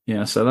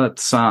 Yeah, so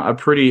that's a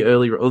pretty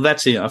early. Well,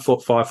 that's it. I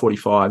thought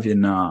 5:45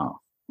 in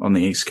on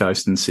the East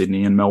Coast in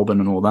Sydney and Melbourne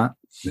and all that.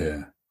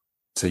 Yeah.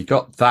 So you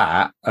got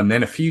that, and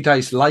then a few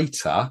days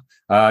later,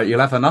 you'll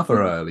have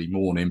another early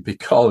morning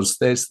because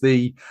there's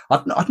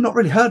I've not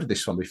really heard of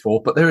this one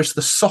before, but there is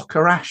the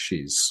Soccer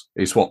Ashes,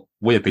 is what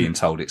we're being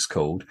told it's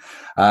called.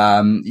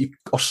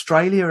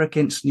 Australia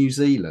against New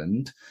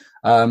Zealand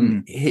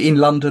in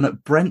London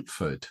at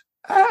Brentford.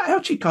 How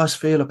do you guys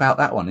feel about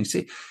that one? Is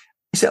it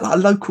like a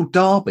local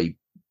derby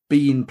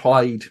being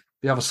played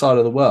the other side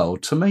of the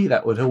world? To me,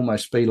 that would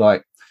almost be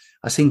like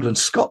that's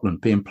England-Scotland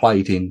being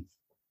played in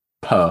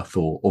Perth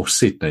or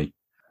Sydney.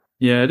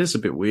 Yeah, it is a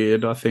bit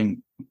weird. I think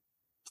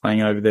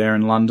playing over there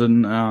in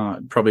London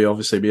probably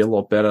obviously be a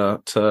lot better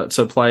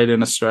to play it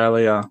in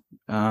Australia.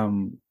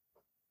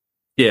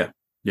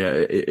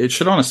 It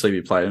should honestly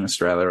be played in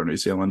Australia or New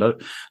Zealand.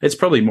 It's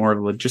probably more of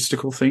a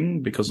logistical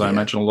thing because I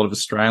imagine a lot of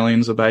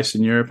Australians are based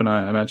in Europe, and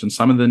I imagine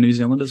some of the New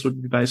Zealanders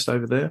would be based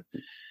over there.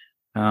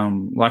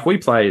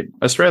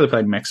 Australia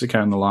played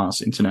Mexico in the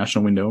last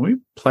international window, and we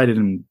played it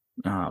in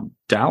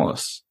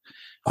Dallas.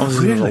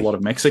 Obviously, really? There's a lot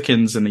of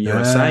Mexicans in the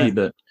USA,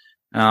 but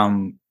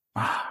and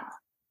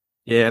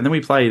then we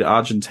played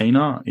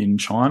Argentina in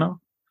China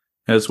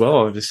as well.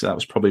 Obviously, that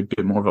was probably a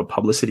bit more of a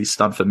publicity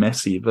stunt for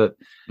Messi, but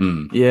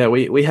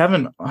we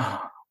haven't.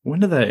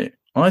 When did they?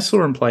 I saw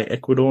them play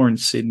Ecuador in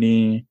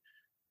Sydney.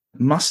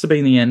 Must have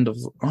been the end of.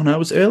 Oh no, it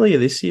was earlier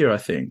this year, I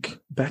think,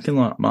 back in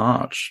like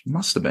March.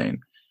 Must have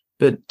been.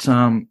 But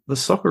the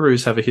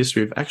Socceroos have a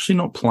history of actually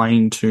not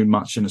playing too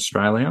much in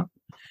Australia.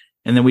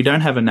 And then we don't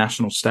have a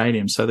national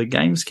stadium, so the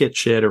games get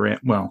shared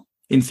around. Well,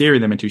 in theory,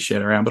 they're meant to be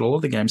shared around, but a lot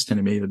of the games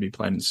tend to either be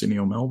played in Sydney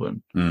or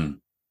Melbourne.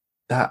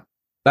 That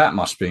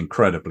must be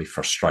incredibly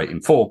frustrating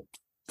for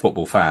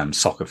football fans,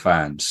 soccer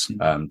fans,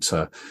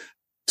 to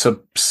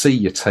see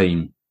your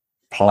team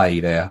play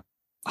their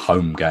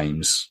home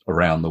games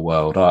around the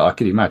world. I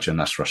could imagine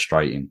that's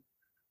frustrating.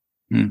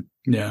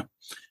 Yeah,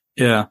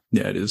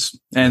 it is,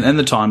 and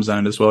the time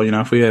zone as well. You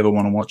know, if we ever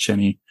want to watch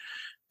any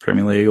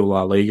Premier League or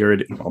La Liga,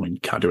 you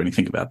can't do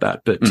anything about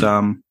that. But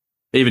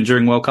even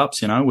during World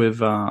Cups, you know, we've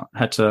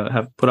had to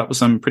have put up with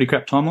some pretty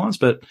crap timelines,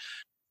 but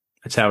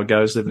it's how it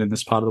goes living in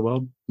this part of the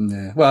world.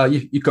 Yeah. Well,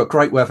 you've got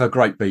great weather,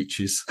 great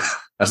beaches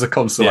as a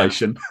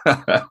consolation.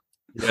 Yeah,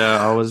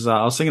 I was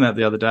thinking that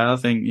the other day. I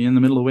think in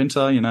the middle of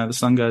winter, you know, the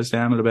sun goes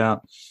down at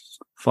about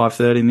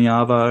 5:30 in the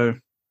Arvo.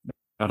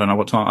 I don't know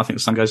what time. I think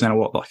the sun goes down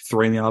at like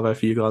 3 in the Arvo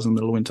for you guys in the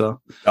middle of winter.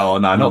 Oh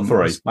no, not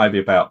 3. Maybe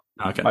about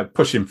like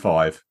pushing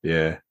 5.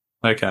 Yeah.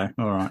 Okay.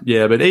 All right.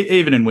 Yeah. But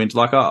even in winter,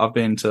 like I've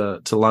been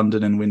to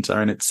London in winter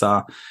and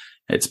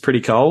it's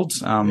pretty cold.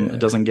 It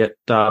doesn't get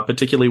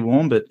particularly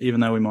warm, but even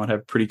though we might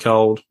have pretty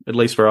cold, at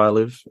least where I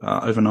live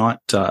overnight,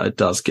 it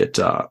does get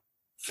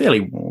fairly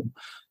warm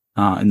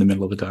in the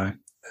middle of the day.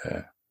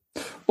 Yeah.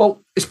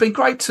 Well, it's been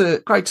great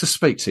to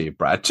speak to you,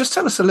 Brad. Just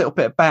tell us a little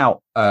bit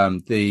about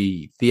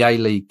the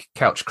A-League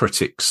Couch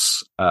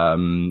Critics.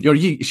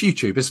 It's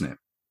YouTube, isn't it?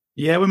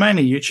 Yeah, we're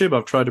mainly YouTube.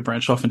 I've tried to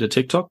branch off into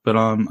TikTok, but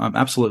I'm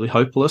absolutely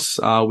hopeless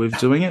with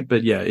doing it.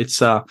 But yeah,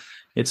 it's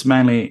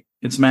mainly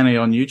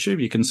on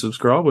YouTube. You can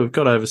subscribe. We've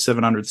got over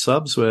 700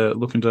 subs. We're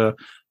looking to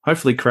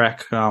hopefully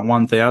crack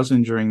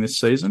 1,000 during this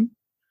season.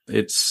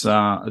 It's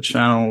a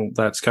channel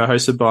that's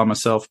co-hosted by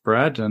myself,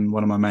 Brad, and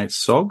one of my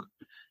mates, Sog.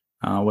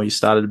 We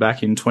started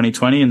back in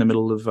 2020 in the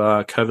middle of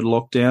COVID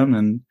lockdown,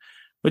 and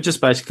we're just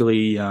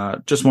basically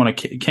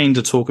keen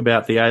to talk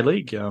about the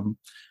A-League.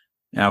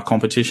 Our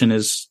competition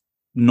is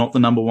not the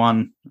number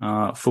one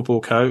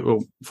football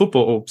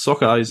or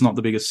soccer is not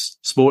the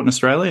biggest sport in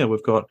Australia.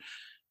 We've got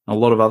a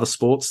lot of other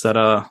sports that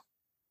are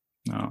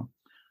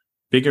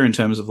bigger in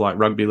terms of like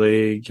rugby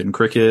league and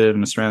cricket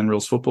and Australian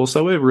rules football.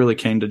 So we're really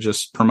keen to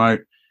just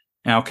promote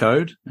our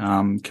code,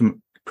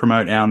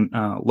 promote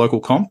our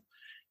local comp,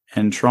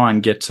 and try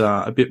and get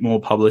a bit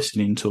more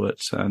publicity into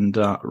it and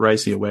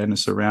raise the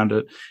awareness around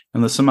it.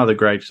 And there's some other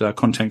great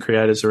content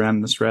creators around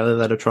in Australia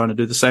that are trying to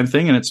do the same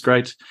thing, and it's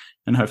great.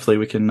 And hopefully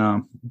we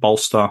can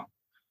bolster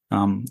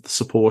the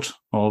support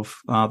of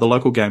the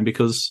local game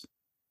because,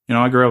 you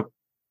know, I grew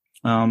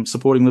up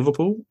supporting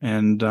Liverpool,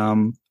 and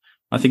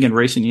I think in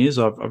recent years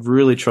I've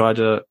really tried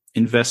to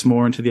invest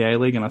more into the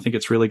A-League, and I think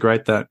it's really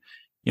great that,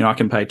 you know, I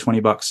can pay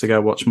 $20 to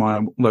go watch my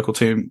local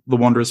team, the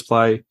Wanderers,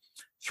 play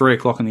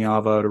 3:00 in the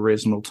Arvo at a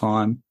reasonable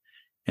time,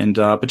 and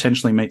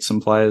potentially meet some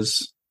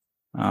players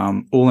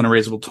all in a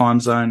reasonable time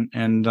zone.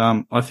 And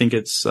I think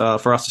it's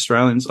for us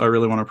Australians, I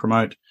really want to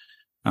promote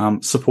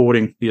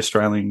supporting the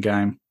Australian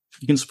game.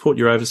 You can support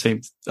your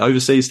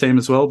overseas team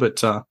as well,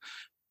 but I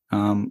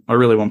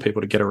really want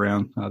people to get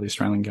around the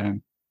Australian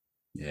game.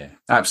 Yeah,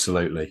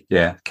 absolutely.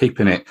 Yeah,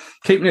 keeping it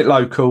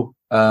local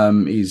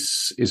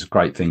is a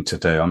great thing to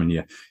do. I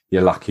mean,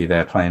 you're lucky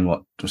they're playing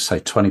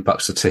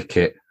 $20 a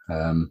ticket.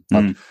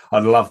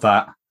 I'd love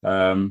that.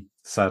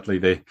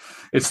 Sadly,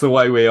 it's the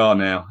way we are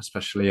now,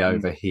 especially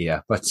over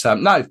here. But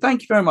no,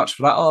 thank you very much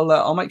for that.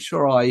 I'll make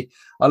sure I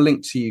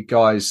link to you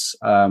guys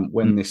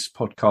when this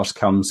podcast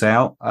comes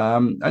out.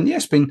 And yeah,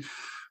 it's been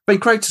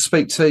great to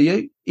speak to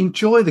you.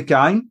 Enjoy the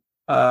game.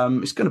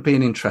 It's going to be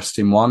an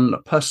interesting one.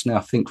 Personally,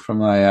 I think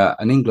from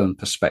an England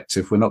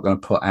perspective, we're not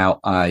going to put out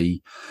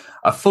a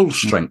full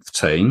strength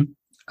team.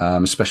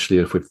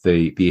 Especially with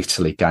the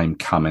Italy game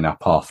coming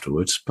up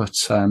afterwards. But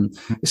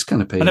it's going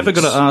to be... I never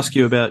got to ask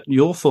you about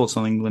your thoughts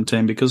on the England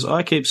team, because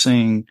I keep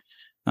seeing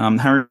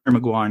Harry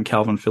Maguire and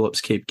Calvin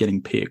Phillips keep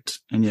getting picked,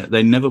 and yet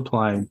they never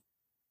play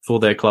for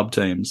their club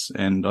teams.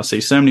 And I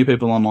see so many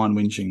people online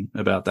whinging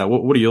about that.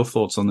 What are your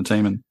thoughts on the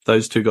team and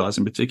those two guys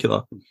in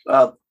particular?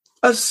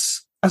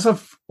 As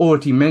I've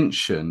already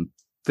mentioned,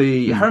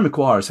 Harry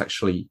Maguire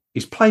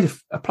he's played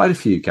a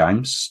few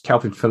games.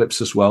 Calvin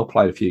Phillips as well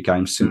played a few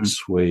games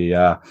since we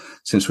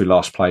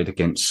last played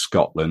against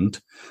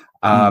Scotland.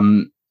 At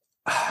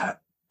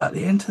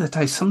the end of the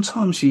day,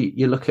 sometimes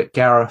you look at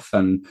Gareth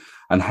and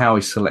how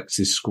he selects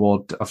his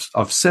squad.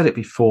 I've said it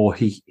before.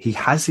 He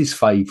has his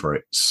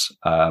favourites,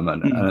 and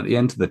at the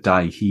end of the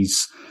day, he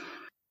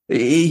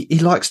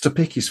likes to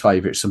pick his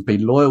favourites and be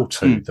loyal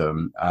to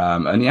them.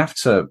 And you have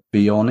to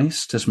be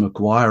honest. Has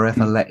Maguire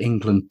ever let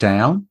England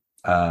down?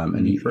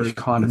 And you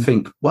kind of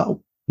think,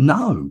 well,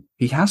 no,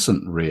 he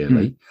hasn't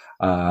really.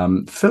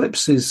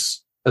 Phillips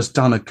has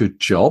done a good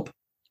job,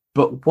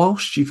 but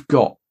whilst you've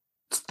got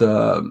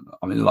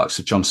like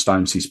Sir John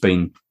Stones, he's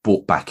been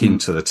brought back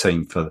into the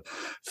team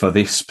for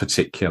this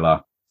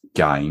particular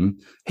game.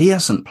 He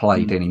hasn't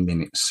played any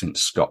minutes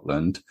since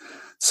Scotland.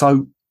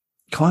 So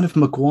kind of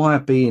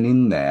Maguire being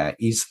in there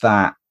is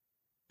that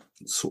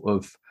sort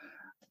of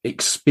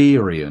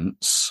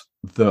experience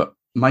that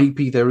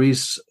maybe there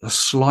is a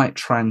slight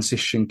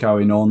transition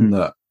going on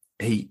that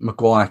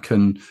Maguire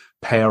can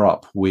pair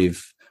up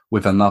with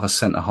another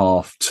centre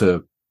half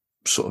to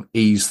sort of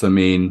ease them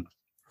in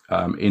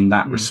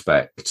that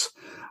respect.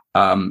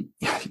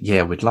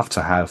 Yeah, we'd love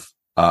to have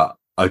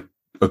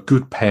a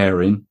good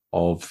pairing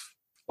of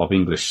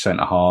English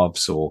centre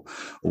halves or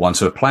ones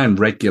who are playing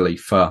regularly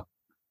for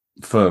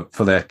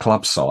their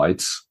club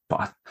sides,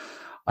 but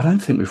I don't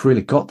think we've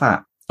really got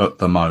that at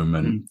the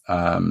moment.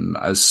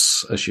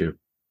 As you're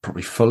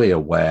probably fully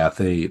aware,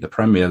 the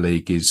Premier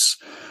League is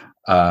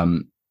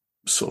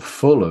sort of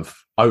full of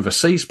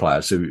overseas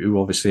players who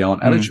obviously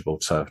aren't eligible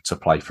to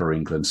play for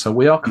England. So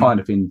we are kind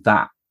of in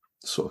that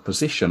sort of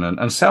position.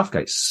 And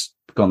Southgate's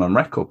gone on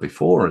record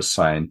before as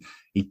saying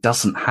he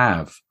doesn't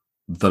have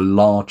the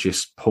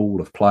largest pool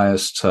of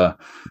players to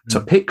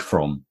pick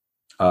from.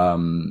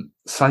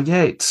 So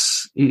yeah,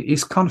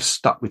 he's kind of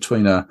stuck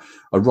between a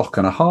rock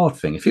and a hard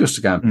thing. If he was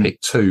to go and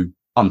pick two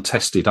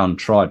untested,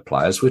 untried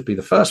players, we'd be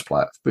the first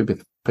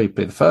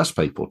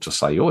people to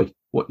say, "Oi,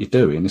 what you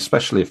doing?"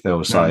 Especially if there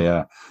was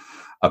a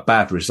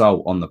bad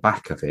result on the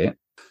back of it.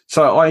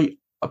 So I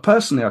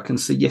personally, I can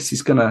see, yes,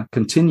 he's going to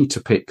continue to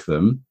pick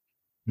them,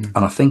 and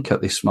I think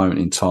at this moment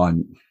in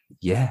time,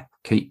 yeah,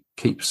 keep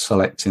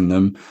selecting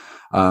them.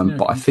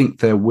 But I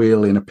think there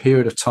will, in a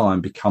period of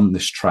time, become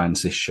this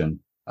transition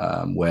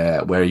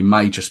where he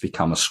may just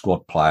become a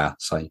squad player,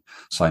 say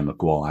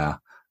Maguire.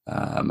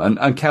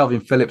 And Calvin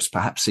Phillips,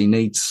 perhaps he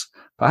needs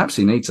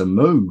a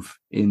move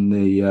in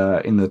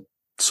the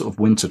sort of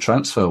winter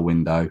transfer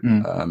window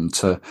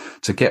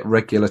to get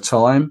regular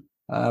time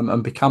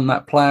and become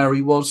that player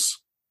he was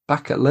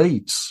back at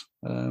Leeds.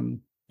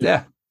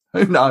 Yeah,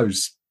 who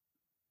knows?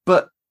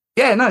 But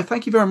yeah, no,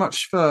 thank you very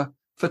much for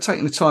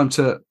taking the time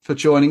for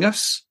joining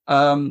us.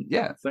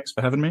 Yeah, thanks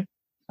for having me.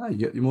 Oh,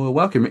 you're more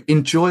welcome.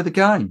 Enjoy the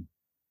game.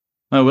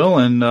 I will,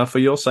 and for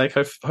your sake,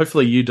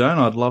 hopefully you don't.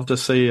 I'd love to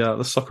see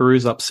the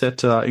Socceroos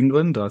upset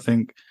England. I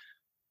think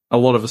a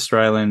lot of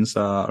Australians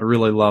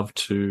really love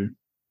to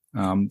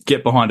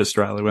get behind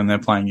Australia when they're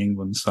playing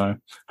England. So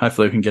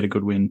hopefully we can get a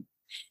good win.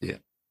 Yeah,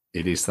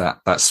 it is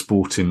that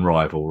sporting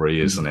rivalry,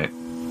 isn't it?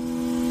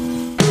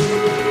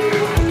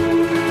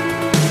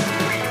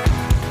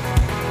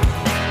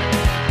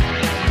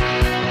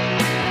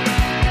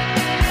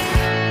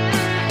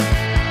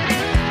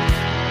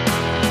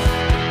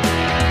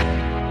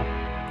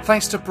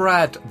 Thanks to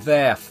Brad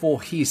there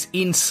for his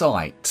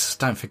insight.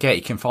 Don't forget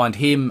you can find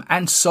him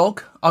and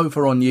Sog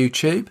over on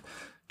YouTube.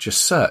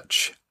 Just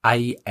search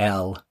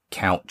AL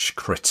Couch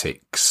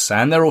Critics.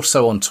 And they're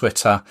also on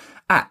Twitter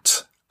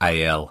at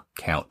AL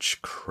Couch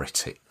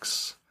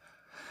Critics.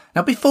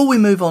 Now, before we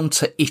move on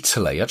to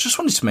Italy, I just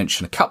wanted to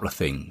mention a couple of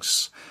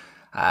things.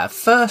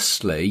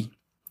 Firstly,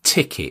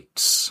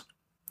 tickets.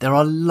 There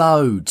are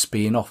loads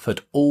being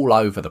offered all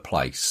over the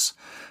place.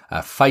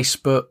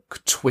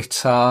 Facebook,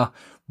 Twitter,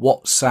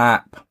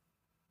 WhatsApp.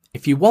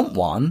 If you want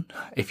one,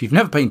 if you've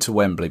never been to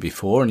Wembley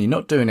before and you're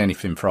not doing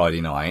anything Friday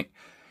night,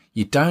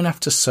 you don't have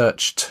to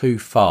search too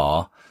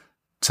far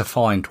to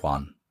find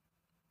one.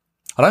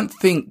 I don't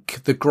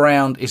think the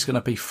ground is going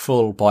to be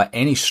full by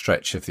any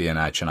stretch of the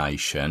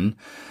imagination.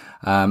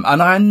 And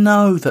I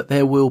know that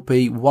there will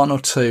be one or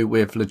two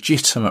with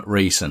legitimate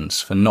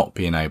reasons for not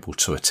being able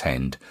to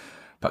attend.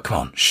 But come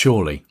on,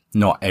 surely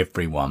not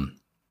everyone.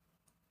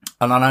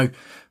 And I know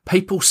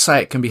people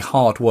say it can be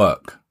hard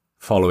work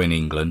following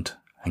England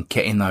and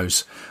getting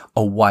those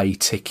away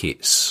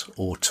tickets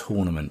or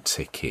tournament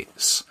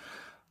tickets.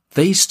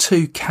 These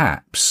 2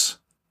 caps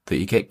that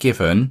you get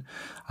given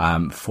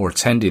for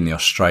attending the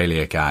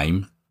Australia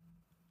game,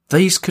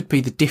 these could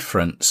be the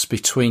difference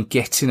between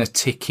getting a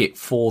ticket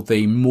for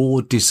the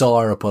more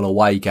desirable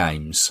away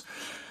games.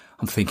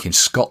 I'm thinking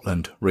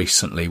Scotland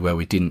recently, where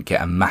we didn't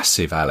get a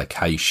massive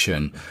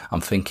allocation.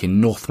 I'm thinking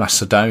North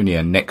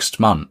Macedonia next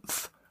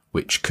month,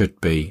 which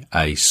could be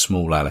a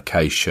small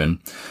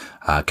allocation.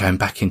 Going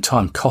back in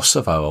time,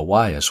 Kosovo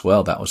away as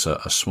well. That was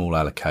a small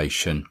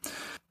allocation.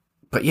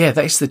 But yeah,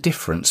 that's the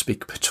difference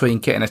between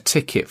getting a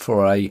ticket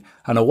for an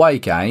away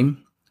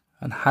game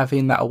and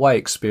having that away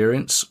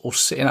experience, or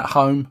sitting at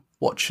home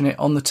watching it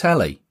on the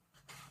telly.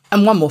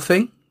 And one more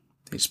thing.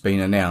 It's been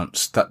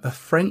announced that the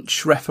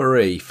French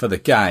referee for the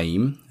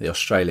game, the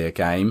Australia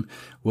game,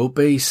 will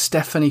be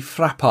Stephanie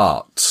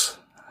Frappart.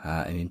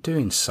 And in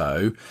doing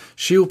so,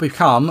 she will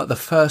become the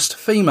first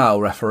female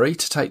referee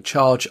to take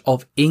charge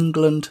of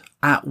England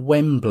at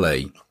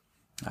Wembley.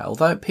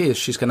 Although it appears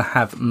she's going to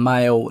have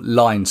male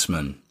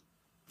linesmen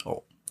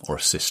or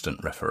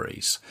assistant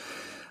referees.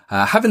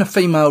 Having a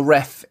female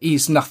ref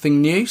is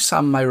nothing new.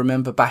 Some may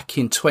remember back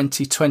in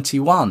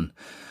 2021,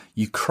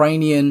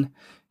 Ukrainian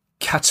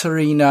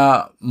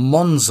Katerina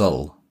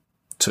Monzel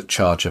took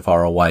charge of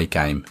our away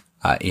game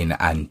in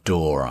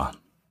Andorra.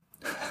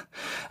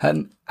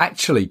 And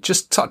actually,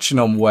 just touching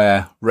on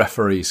where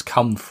referees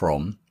come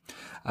from,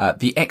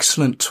 the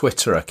excellent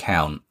Twitter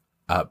account,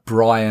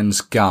 Brian's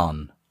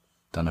Gun,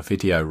 done a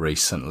video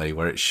recently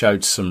where it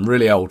showed some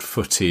really old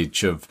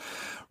footage of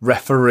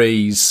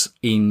referees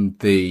in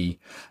it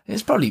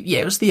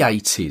was the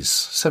 80s,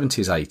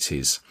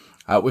 70s,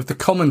 80s, with the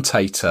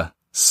commentator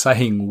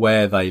saying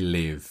where they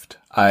lived.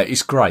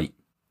 It's great.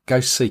 Go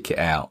seek it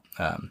out.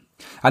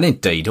 And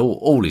indeed,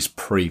 all his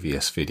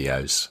previous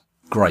videos,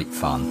 great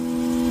fun.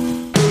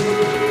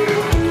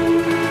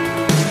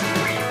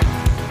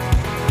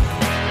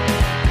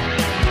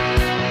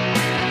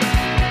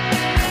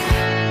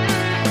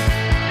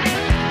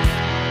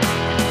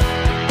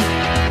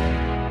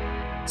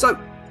 So,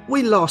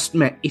 we last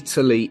met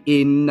Italy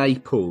in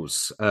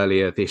Naples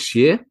earlier this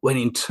year,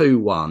 winning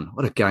 2-1.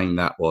 What a game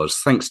that was.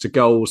 Thanks to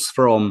goals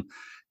from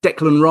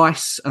Declan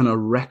Rice and a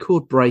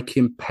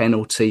record-breaking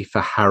penalty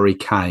for Harry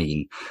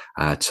Kane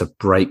to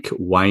break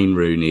Wayne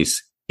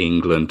Rooney's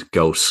England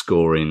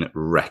goal-scoring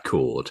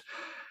record.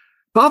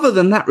 But other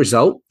than that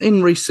result,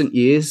 in recent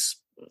years,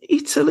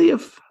 Italy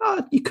have,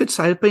 you could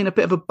say, have been a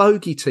bit of a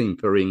bogey team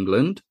for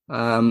England.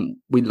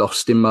 We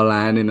lost in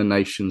Milan in the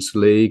Nations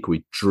League.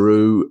 We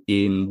drew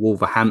in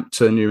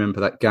Wolverhampton. You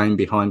remember that game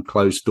behind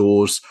closed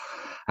doors?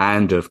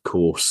 And of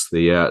course,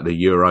 the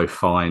Euro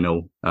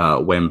final,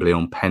 Wembley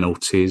on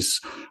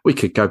penalties. We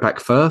could go back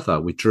further.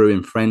 We drew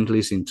in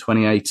friendlies in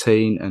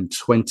 2018 and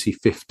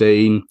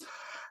 2015.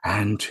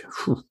 And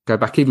go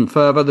back even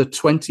further, the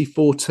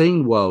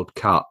 2014 World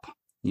Cup.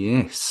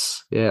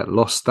 Yes,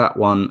 lost that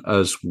one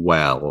as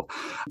well.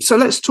 So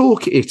let's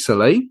talk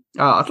Italy.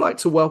 I'd like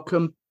to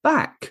welcome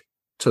back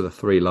to the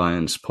Three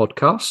Lions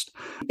podcast,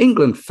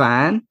 England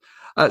fan,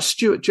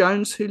 Stuart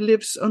Jones, who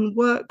lives and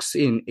works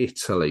in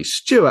Italy.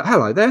 Stuart,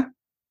 hello there.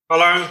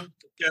 Hello.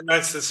 Yeah,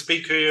 nice to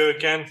speak to you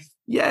again.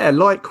 Yeah,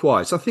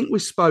 likewise. I think we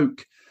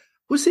spoke,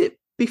 was it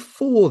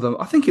before them?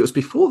 I think it was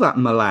before that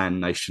Milan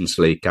Nations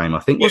League game, I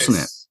think, wasn't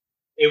it?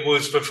 It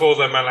was before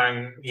the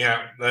Milan,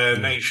 the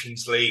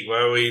Nations League,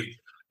 where we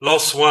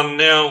lost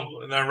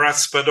 1-0, the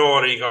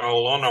Raspadori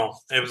goal. Oh, no.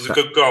 It was a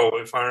good goal,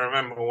 if I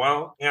remember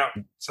well.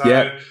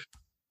 Yeah.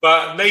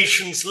 But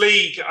Nations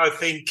League, I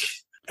think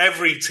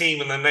every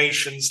team in the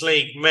Nations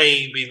League,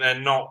 maybe they're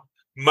not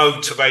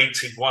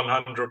motivated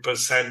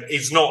 100%.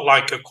 It's not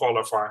like a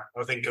qualifier.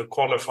 I think a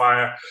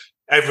qualifier,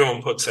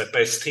 everyone puts their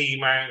best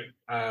team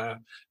out.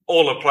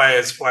 All the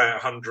players play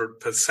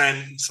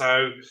 100%.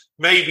 So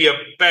maybe a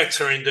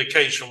better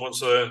indication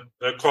was the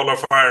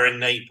qualifier in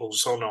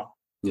Naples or not.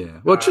 Yeah.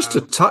 Well, just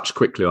to touch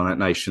quickly on that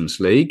Nations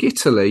League,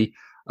 Italy,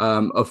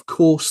 of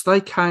course,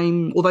 they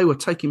were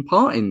taking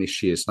part in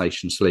this year's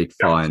Nations League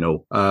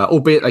final,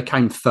 albeit they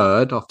came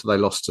third after they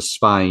lost to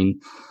Spain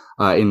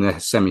in the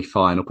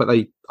semi-final. But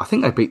I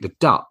think they beat the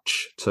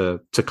Dutch to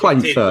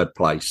claim third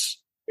place.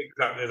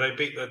 Exactly. They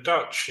beat the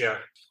Dutch, yeah.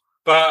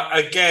 But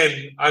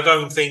again, I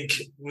don't think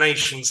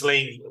Nations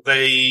League,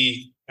 they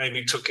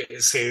maybe took it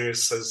as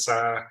serious as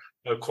the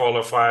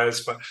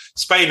qualifiers. But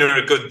Spain are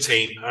a good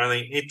team. I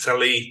think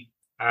Italy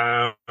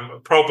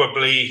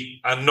probably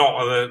are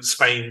not at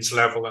Spain's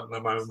level at the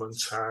moment.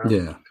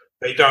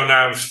 They don't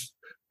have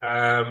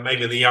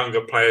maybe the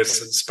younger players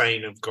that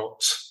Spain have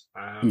got.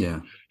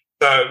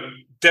 So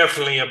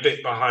definitely a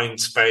bit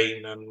behind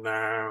Spain. And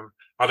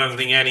I don't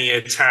think any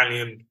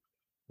Italian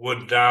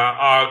would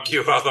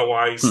argue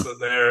otherwise, that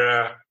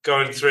they're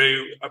going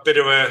through a bit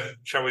of a,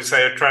 shall we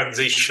say, a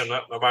transition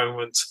at the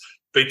moment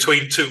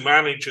between two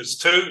managers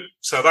too.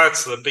 So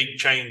that's the big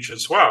change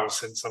as well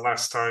since the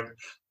last time.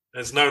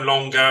 There's no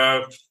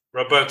longer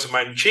Roberto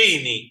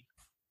Mancini.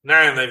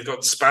 Now they've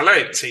got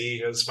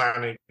Spalletti as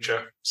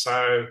manager.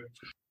 So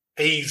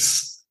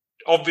he's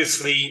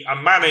obviously a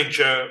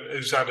manager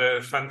who's had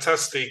a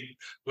fantastic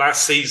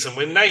last season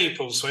with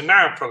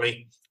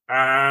Napoli.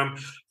 But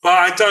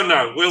I don't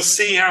know. We'll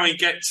see how he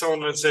gets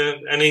on as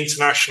an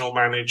international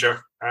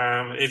manager.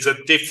 It's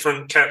a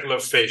different kettle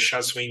of fish,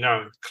 as we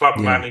know. Club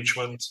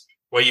management,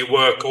 where you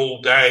work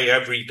all day,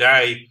 every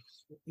day.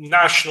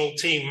 National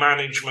team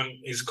management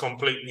is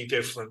completely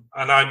different.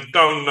 And I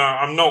don't know.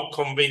 I'm not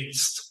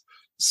convinced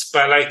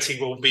Spalletti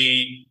will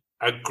be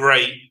a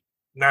great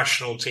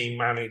national team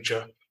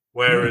manager,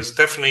 whereas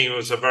definitely he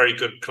was a very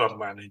good club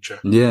manager.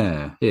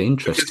 Yeah,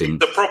 interesting.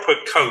 Because he's a proper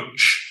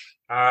coach.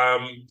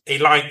 He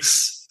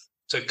likes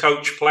to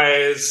coach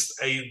players,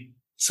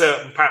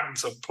 certain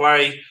patterns of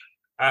play.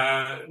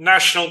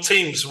 National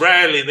teams,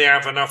 rarely they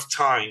have enough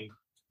time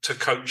to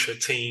coach a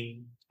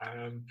team.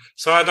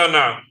 So I don't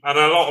know. And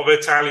a lot of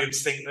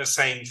Italians think the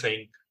same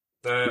thing.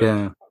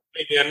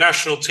 Maybe a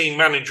national team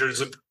manager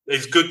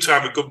is good to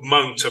have a good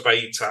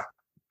motivator,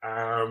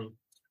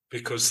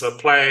 because the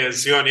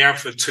players you only have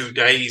for 2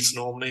 days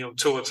normally, or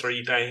 2 or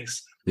 3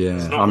 days. Yeah,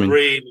 it's not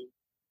really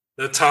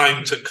the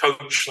time to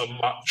coach them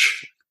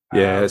much.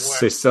 Yeah,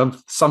 it's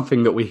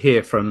something that we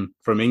hear from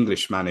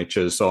English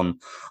managers on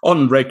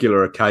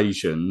regular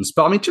occasions.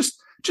 But I mean,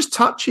 just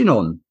touching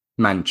on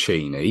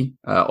Mancini,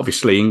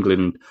 obviously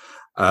England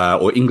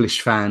or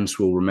English fans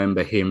will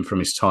remember him from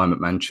his time at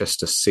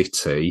Manchester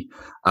City.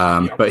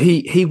 But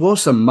he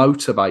was a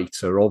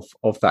motivator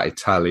of that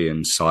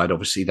Italian side.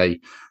 Obviously,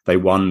 they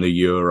won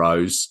the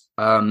Euros.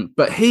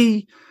 But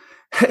he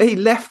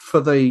left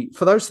for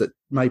those that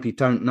maybe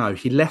don't know,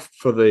 he left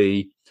for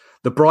the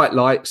bright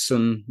lights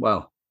and,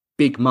 well,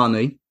 big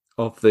money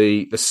of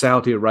the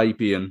Saudi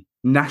Arabian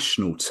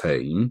national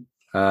team.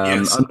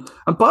 And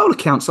by all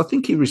accounts, I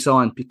think he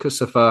resigned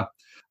because of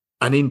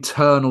an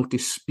internal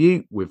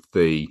dispute with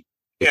the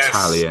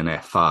Italian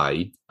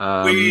FA.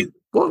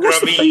 What's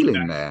the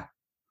feeling there?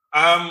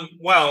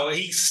 Well,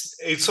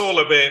 it's all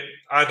a bit,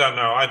 I don't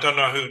know. I don't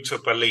know who to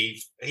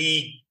believe.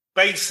 He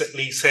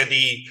basically said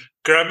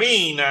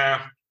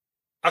Gravina,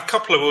 a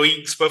couple of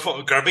weeks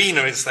before,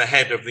 Gravina is the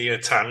head of the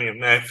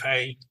Italian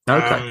FA.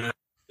 Okay.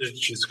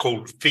 Which is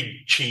called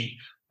Figci.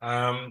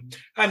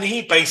 And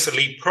he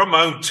basically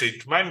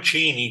promoted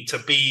Mancini to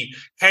be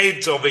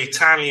head of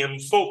Italian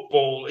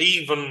football,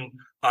 even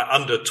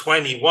under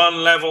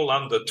 21 level,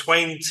 under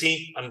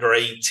 20, under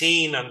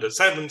 18, under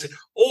 17,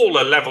 all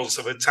the levels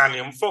of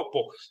Italian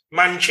football.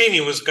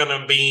 Mancini was going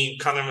to be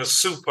kind of a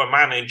super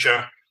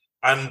manager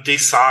and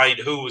decide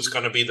who was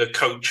going to be the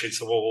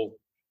coaches of all.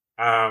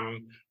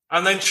 And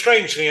then,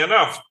 strangely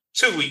enough,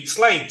 2 weeks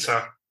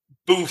later,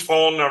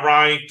 Buffon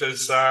arrived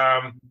as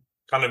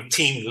kind of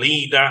team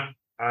leader,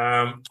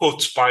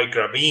 put by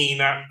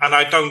Gravina, and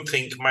I don't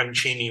think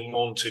Mancini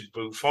wanted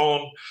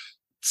Buffon.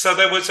 So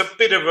there was a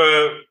bit of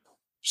a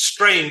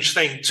strange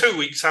thing. 2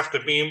 weeks after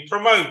being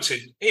promoted,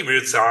 he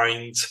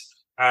resigned,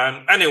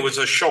 and it was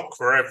a shock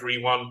for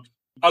everyone.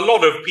 A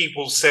lot of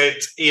people said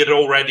he had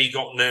already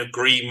got an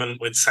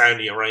agreement with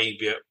Saudi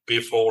Arabia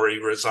before he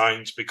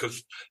resigned,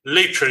 because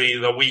literally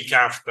the week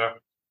after,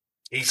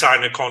 he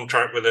signed a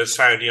contract with the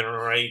Saudi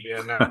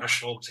Arabia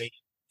national team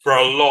for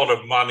a lot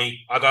of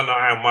money. I don't know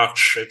how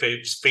much, if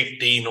it's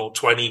 15 or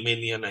 20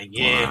 million a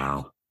year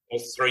or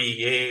 3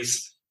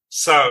 years.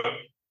 So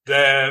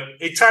the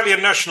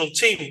Italian national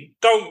team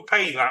don't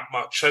pay that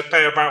much. They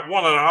pay about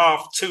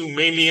 1.5, 2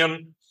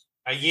 million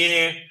a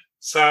year.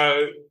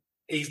 So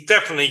he's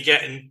definitely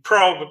getting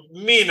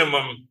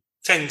minimum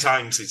 10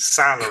 times his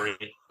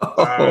salary.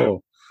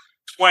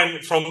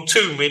 From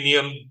 2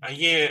 million a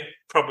year,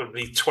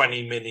 probably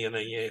 20 million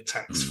a year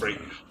tax-free.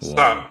 Wow.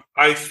 So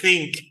I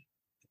think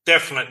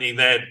definitely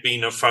there'd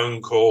been a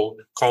phone call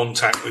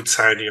contact with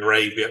Saudi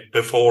Arabia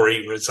before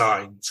he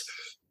resigned.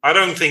 I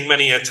don't think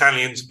many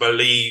Italians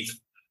believe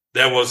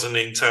there was an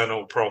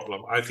internal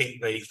problem. I think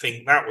they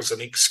think that was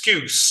an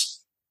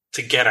excuse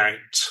to get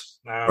out.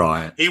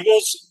 Right. He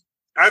was,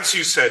 as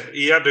you said,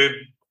 he had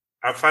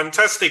a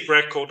fantastic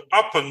record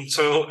up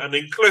until and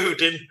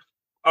including,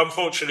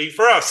 unfortunately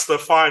for us, the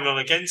final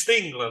against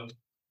England.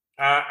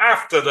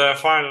 After the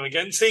final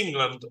against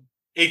England,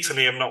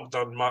 Italy have not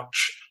done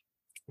much.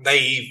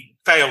 They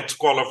failed to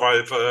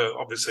qualify for,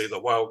 obviously,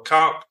 the World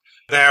Cup.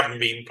 They haven't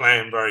been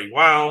playing very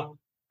well.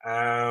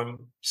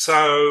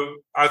 So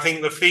I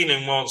think the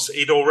feeling was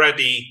he'd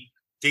already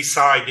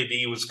decided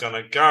he was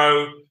going to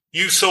go.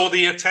 You saw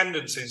the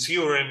attendances.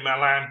 You were in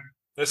Milan.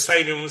 The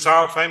stadium was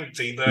half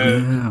empty.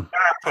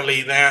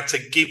 Napoli, they had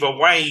to give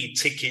away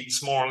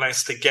tickets more or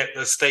less to get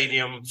the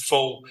stadium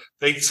full.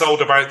 They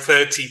sold about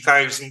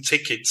 30,000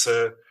 tickets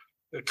a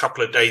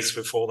couple of days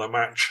before the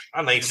match,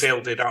 and they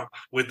filled it up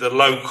with the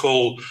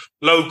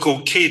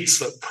local kids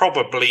that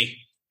probably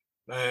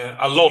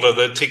a lot of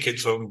the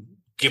tickets were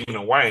given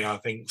away, I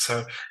think.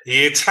 So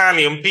the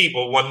Italian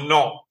people were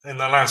not, in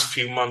the last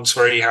few months,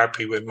 very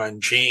happy with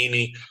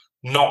Mancini,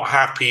 not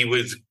happy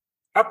with,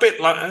 a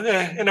bit like,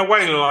 in a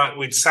way, like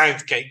with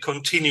Southgate,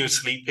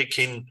 continuously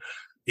picking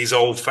his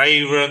old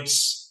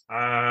favourites.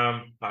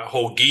 like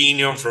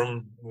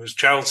Jorginho was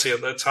Chelsea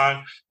at the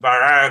time,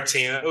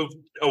 Verratti,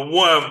 who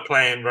weren't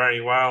playing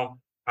very well,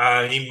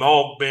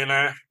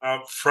 Immobile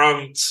up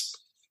front.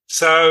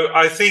 So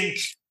I think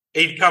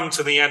he'd come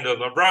to the end of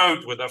the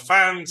road with the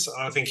fans.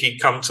 I think he'd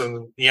come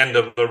to the end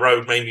of the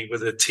road maybe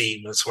with the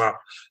team as well.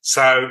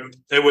 So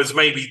there was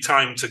maybe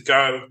time to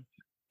go.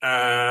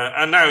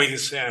 And now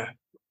he's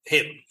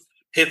hit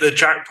the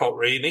jackpot,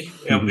 really.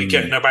 He'll be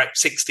getting about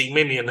 60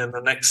 million in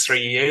the next 3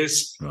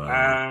 years.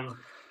 Wow.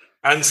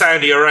 And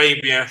Saudi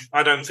Arabia,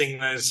 I don't think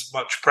there's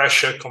much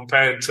pressure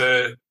compared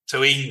to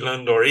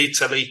England or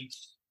Italy.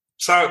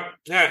 So,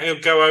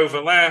 he'll go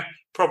over there,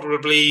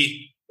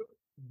 probably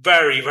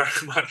very, very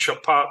much a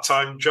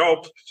part-time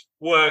job,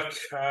 work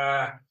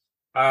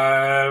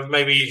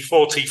maybe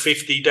 40,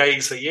 50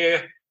 days a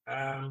year,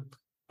 and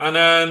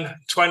earn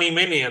 20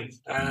 million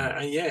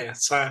a year.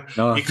 So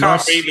you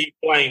can't really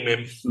blame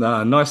him.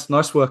 No,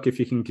 nice work if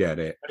you can get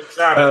it.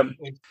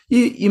 Exactly.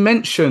 You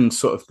mentioned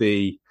sort of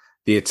the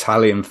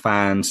Italian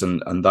fans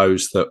and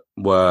those that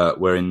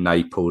were in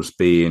Naples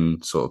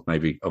being sort of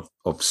maybe of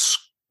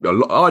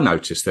I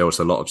noticed there was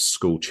a lot of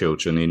school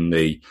children in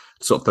the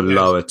sort of the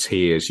lower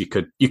tiers. You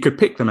could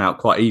pick them out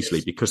quite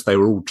easily because they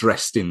were all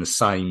dressed in the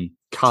same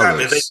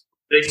colours. Exactly.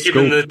 They've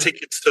given the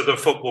tickets to the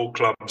football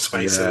clubs,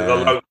 basically, the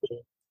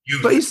local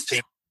youth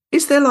team.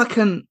 Is there like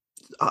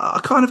I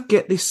kind of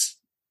get this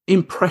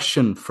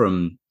impression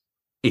from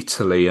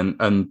Italy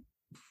and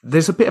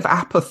there's a bit of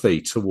apathy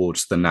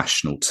towards the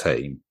national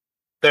team.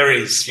 There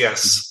is,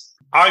 yes.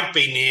 I've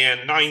been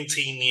here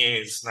 19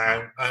 years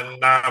now,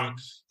 and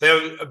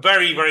there's a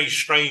very, very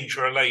strange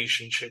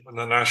relationship with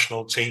the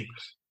national team.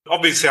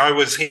 Obviously, I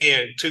was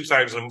here in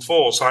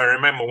 2004, so I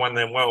remember when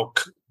they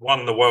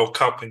won the World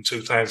Cup in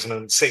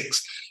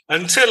 2006.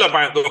 Until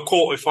about the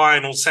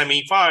quarterfinal,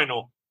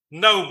 semi-final,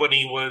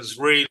 nobody was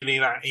really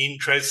that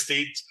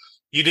interested.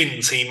 You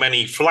didn't see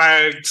many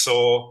flags,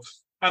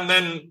 and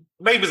then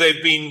maybe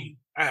they've been.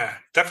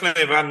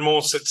 Definitely have had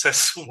more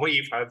success than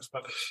we've had.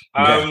 But,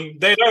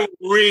 they don't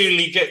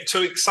really get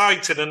too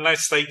excited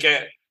unless they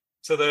get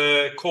to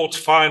the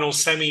quarterfinals,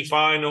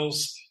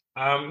 semi-finals.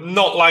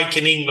 Not like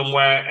in England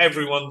where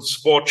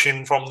everyone's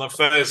watching from the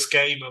first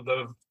game of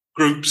the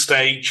group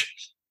stage.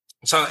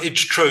 So it's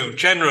true.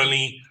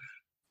 Generally,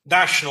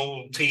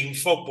 national team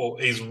football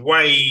is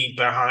way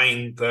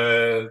behind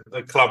the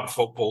club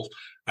football.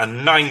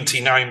 And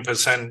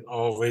 99%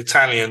 of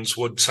Italians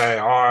would say,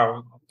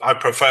 I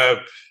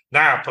prefer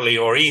Napoli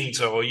or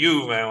Inter or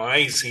Juve or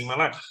AC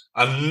Milan,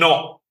 and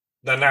not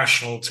the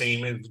national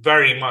team. Is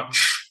very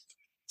much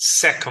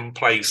second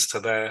place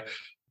to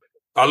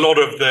a lot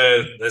of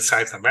the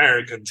South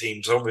American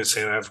teams.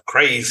 Obviously, have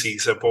crazy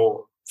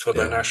support for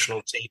the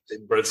national teams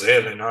in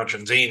Brazil, in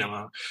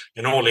Argentina,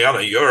 in all the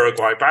other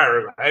Uruguay,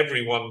 Paraguay.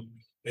 Everyone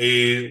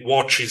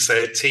watches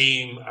their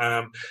team.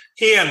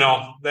 Here,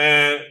 no,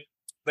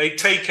 they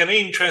take an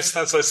interest,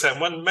 as I said,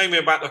 when maybe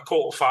about the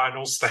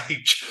quarterfinal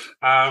stage.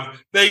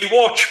 They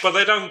watch, but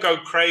they don't go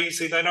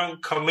crazy. They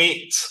don't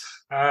commit.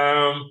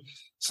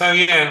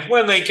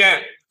 When they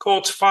get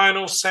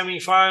quarterfinals,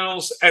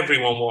 semi-finals,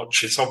 everyone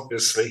watches,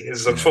 obviously.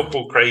 It's a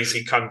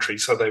football-crazy country,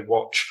 so they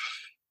watch.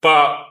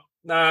 But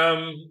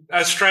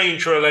a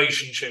strange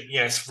relationship,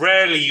 yes.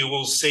 Rarely you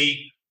will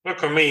see,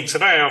 look at me,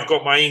 today I've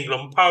got my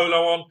England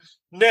polo on.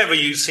 Never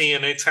you see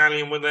an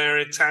Italian with their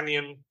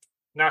Italian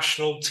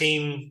national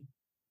team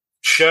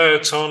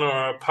shirt on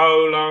or a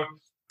polo.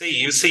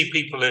 You see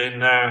people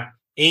in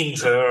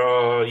Inter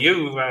or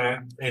Juve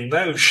in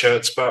those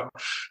shirts, but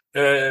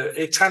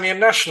Italian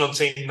national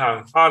team,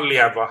 no, hardly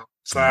ever.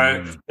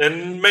 So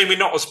then maybe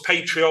not as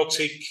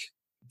patriotic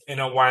in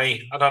a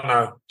way. I don't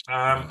know.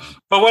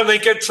 But when they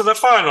get to the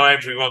final,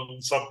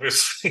 everyone's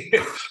obviously,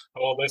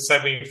 or the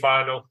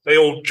semi-final, they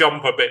all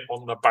jump a bit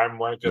on the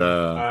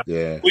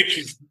bandwagon,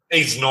 which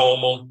is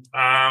normal.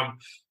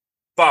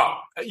 But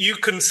you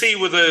can see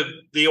with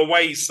the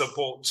away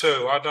support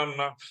too. I don't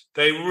know.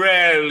 They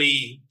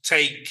rarely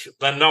take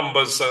the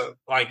numbers that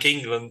like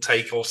England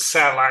take or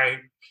sell out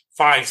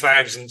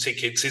 5,000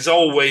 tickets. It's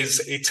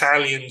always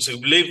Italians who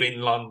live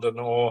in London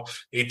or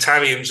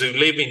Italians who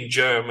live in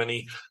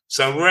Germany.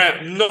 So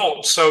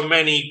not so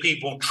many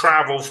people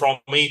travel from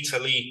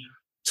Italy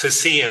to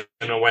see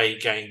an away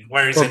game.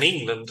 Whereas in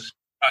England,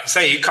 I'd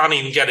say you can't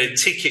even get a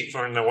ticket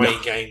for an away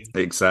game.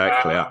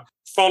 Exactly.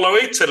 Follow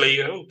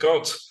Italy. Oh,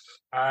 God.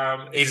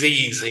 Is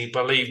easy,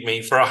 believe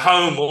me, for a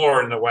home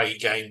or an away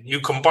game.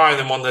 You can buy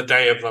them on the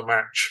day of the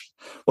match.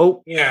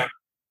 Well,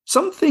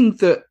 something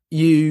that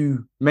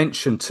you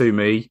mentioned to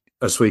me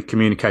as we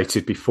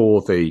communicated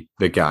before the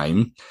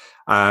game,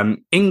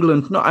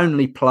 England not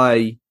only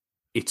play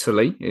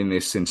Italy in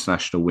this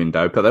international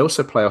window, but they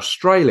also play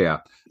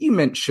Australia. You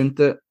mentioned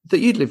that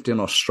you'd lived in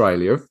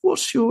Australia.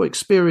 What's your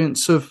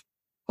experience of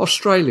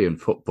Australian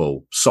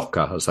football,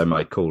 soccer, as they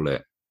may call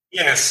it?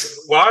 Yes.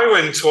 Well, I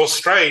went to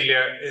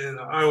Australia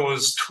I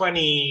was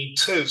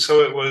 22,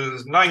 so it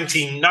was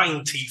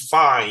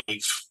 1995.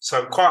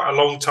 So quite a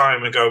long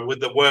time ago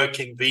with the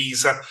working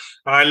visa.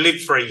 And I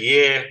lived for a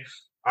year.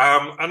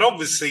 And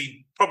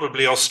obviously,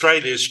 probably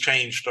Australia's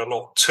changed a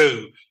lot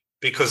too,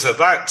 because at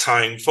that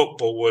time,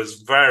 football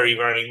was very,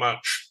 very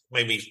much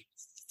maybe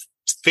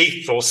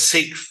fifth or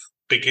sixth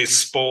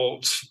biggest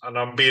sport, and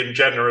I'm being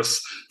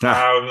generous.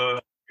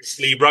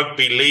 Obviously,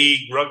 rugby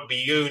league, rugby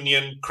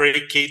union,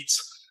 cricket,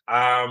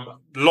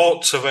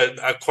 lots of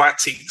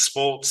aquatic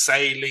sports,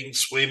 sailing,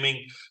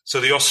 swimming. So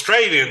the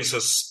Australians are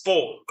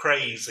sport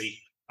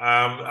crazy.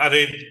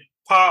 And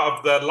part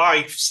of the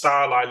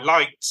lifestyle I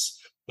liked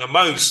the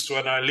most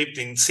when I lived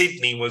in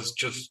Sydney was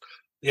just,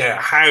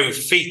 how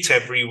fit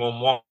everyone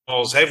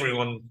was.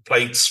 Everyone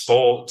played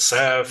sport,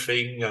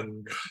 surfing,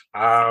 and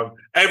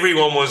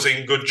everyone was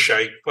in good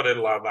shape, put it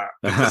like that,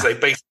 because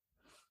they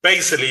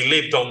basically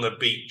lived on the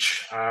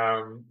beach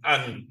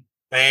and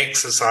they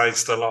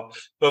exercised a lot.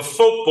 But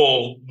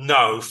football,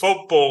 no.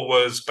 Football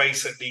was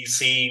basically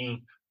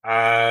seen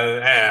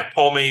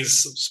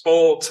Pommy's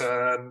sport,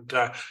 and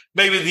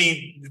maybe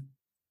the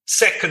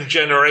second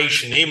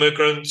generation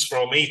immigrants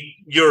from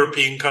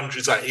European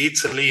countries like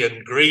Italy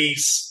and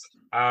Greece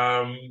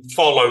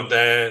followed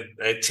their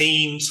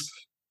teams.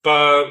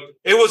 But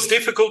it was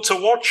difficult to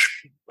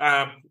watch.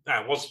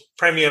 Was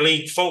Premier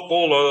League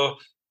football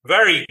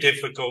very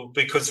difficult,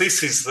 because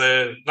this is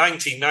the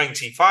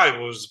 1995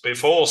 was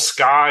before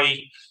Sky,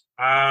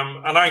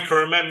 and I can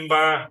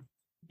remember,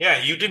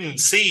 you didn't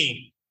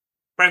see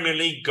Premier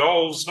League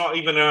goals, not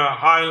even a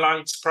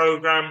highlights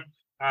program.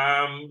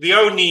 The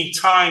only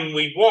time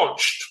we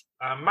watched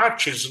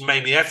matches was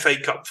maybe FA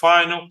Cup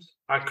final.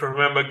 I can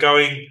remember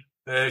going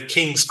to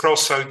King's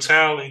Cross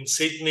Hotel in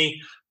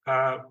Sydney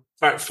about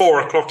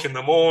 4:00 in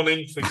the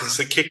morning, because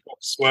the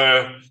kickoffs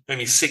were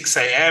maybe 6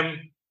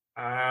 a.m.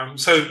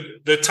 So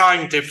the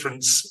time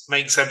difference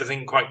makes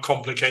everything quite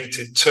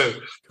complicated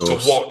too, to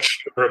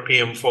watch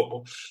European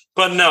football.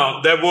 But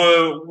no,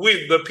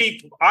 with the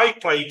people, I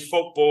played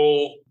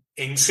football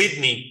in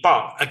Sydney,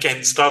 but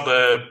against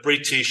other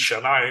British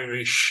and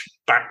Irish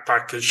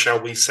backpackers, shall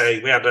we say.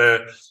 We had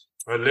a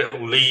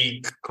little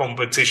league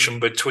competition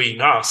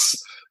between us.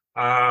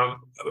 But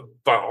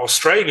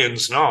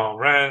Australians, no,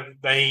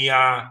 they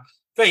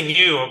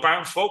knew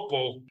about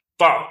football,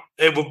 but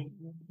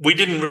we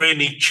didn't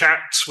really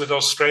chat with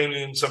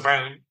Australians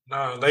about.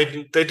 No, they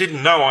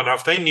didn't know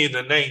enough. They knew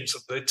the names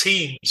of the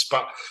teams,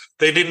 but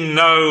they didn't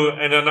know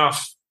in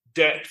enough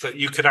depth that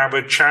you could have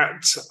a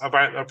chat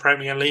about the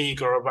Premier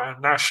League or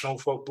about national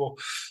football.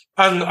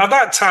 And at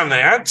that time,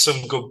 they had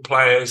some good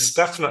players,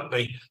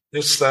 definitely.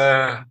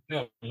 Viduka,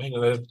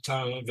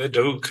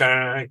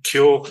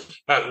 Cure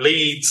at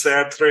Leeds, they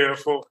had 3 or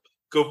 4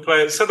 good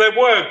players. So there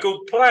were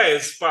good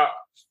players, but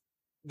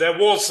there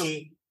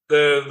wasn't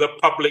the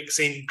public's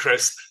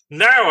interest.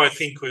 Now, I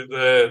think with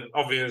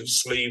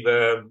obviously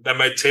the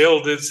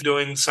Matildas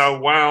doing so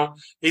well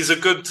is a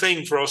good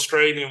thing for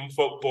Australian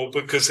football,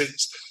 because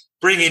it's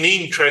bringing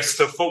interest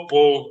to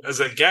football as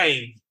a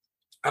game.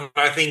 And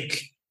I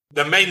think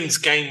the men's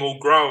game will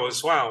grow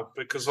as well,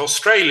 because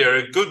Australia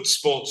are good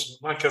sports.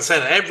 Like I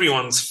said,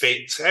 everyone's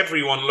fit.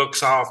 Everyone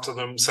looks after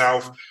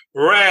themselves.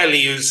 Rarely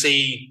you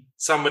see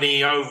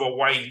somebody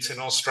overweight in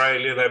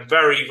Australia. They're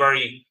very,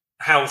 very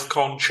health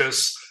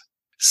conscious.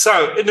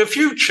 So in the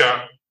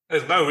future,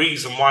 there's no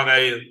reason why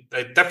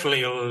they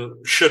definitely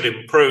should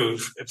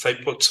improve if they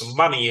put some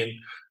money in.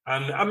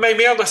 And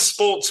maybe other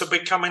sports are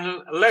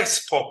becoming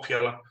less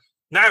popular.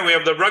 Now we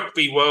have the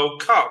Rugby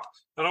World Cup,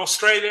 and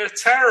Australia are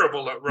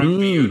terrible at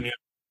rugby union.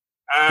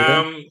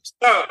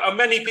 So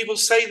many people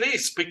say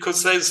this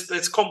because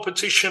there's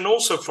competition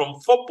also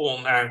from football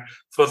now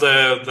for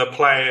the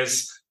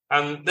players,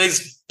 and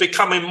there's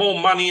becoming more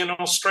money in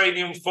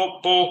Australian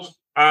football,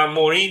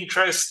 more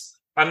interest.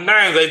 And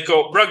now they've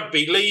got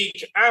rugby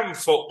league and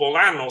football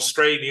and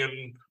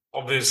Australian,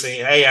 obviously,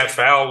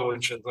 AFL,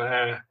 which is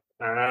very,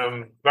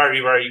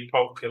 very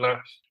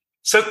popular.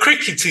 So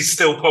cricket is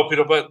still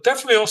popular, but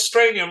definitely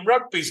Australian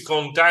rugby's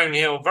gone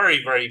downhill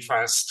very, very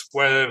fast,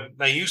 where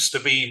they used to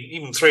be,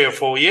 even 3 or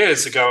 4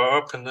 years ago,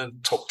 up in the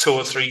top 2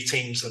 or 3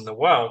 teams in the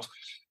world.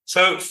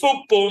 So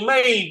football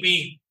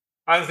maybe,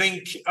 I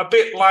think, a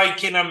bit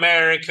like in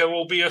America,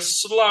 will be a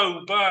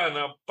slow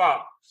burner,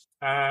 but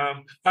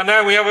and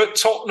now we have at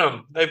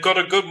Tottenham. They've got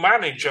a good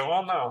manager,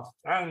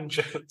 and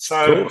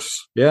so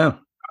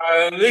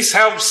this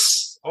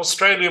helps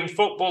Australian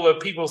football, that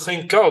people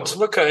think, God,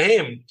 look at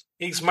him.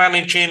 He's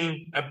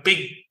managing a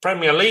big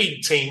Premier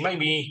League team.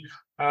 Maybe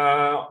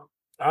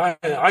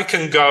I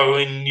can go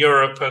in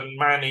Europe and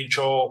manage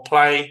or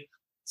play.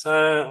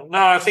 So,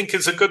 no, I think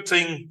it's a good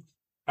thing.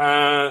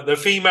 The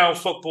female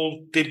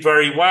football did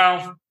very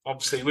well.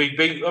 Obviously, we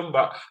beat them,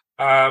 but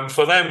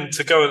for them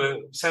to go to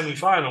the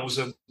semi-finals,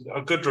 a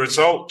good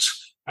result.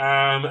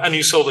 And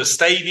you saw the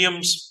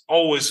stadiums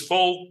always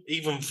full,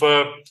 even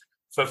for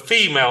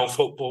female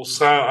football.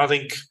 So I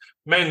think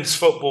men's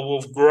football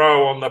will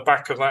grow on the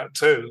back of that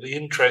too. The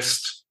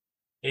interest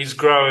is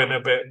growing a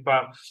bit,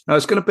 but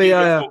it's going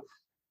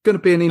to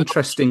be an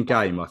interesting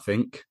game, I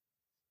think.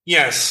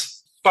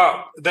 Yes,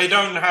 but they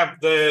don't have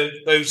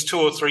those 2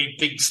 or 3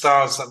 big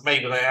stars that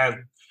maybe they had,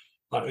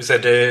 like we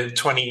said,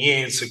 20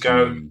 years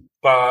ago.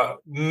 but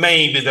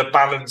maybe the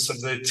balance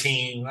of the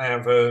team, they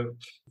have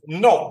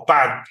not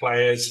bad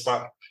players,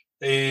 but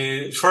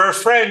for a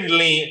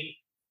friendly,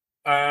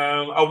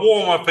 a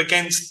warm-up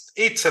against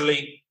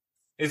Italy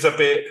is a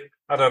bit,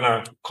 I don't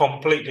know,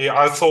 completely.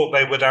 I thought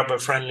they would have a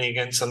friendly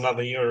against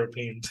another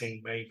European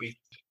team, maybe.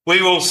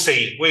 We will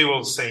see.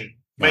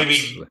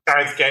 Maybe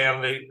Southgate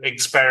will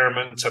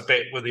experiment a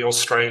bit with the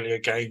Australia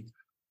game.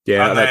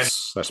 Yeah, and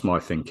that's my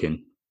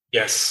thinking.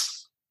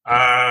 Yes.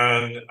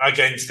 And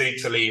against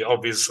Italy,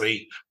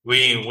 obviously,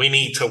 we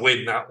need to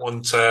win that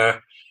one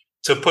to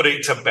put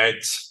it to bed.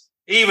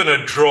 Even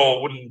a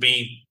draw wouldn't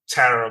be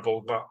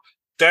terrible, but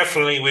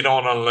definitely we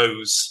don't want to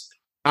lose.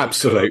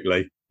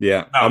 Absolutely.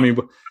 Yeah. No, I mean,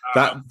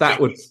 that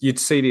would, you'd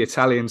see the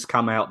Italians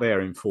come out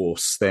there in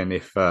force then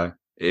if the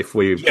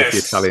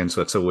Italians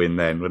were to win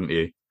then, wouldn't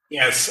you?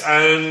 Yes,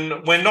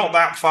 and we're not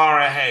that far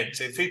ahead.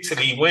 If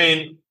Italy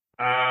win,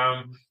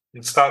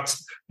 it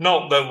starts,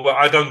 not that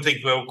I don't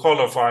think we'll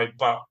qualify,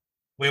 but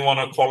we want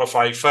to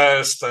qualify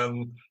first.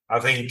 And I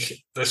think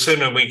the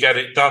sooner we get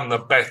it done, the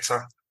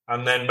better.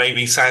 And then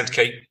maybe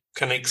Southgate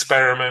can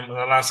experiment with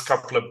the last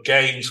couple of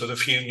games with a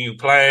few new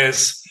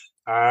players,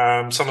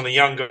 some of the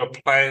younger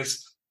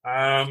players,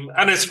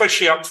 and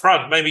especially up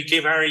front, maybe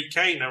give Harry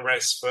Kane a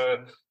rest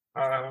for,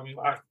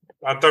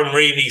 I don't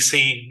really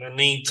see a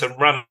need to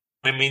run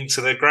him into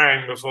the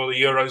ground before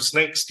the Euros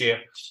next year.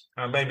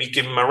 Maybe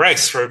give him a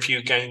rest for a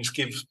few games,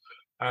 give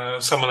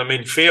some of the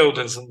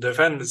midfielders and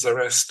defenders a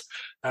rest.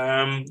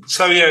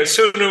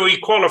 Sooner we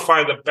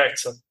qualify, the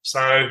better.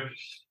 So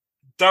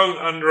don't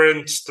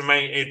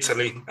underestimate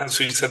Italy. As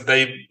we said,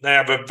 they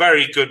have a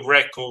very good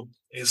record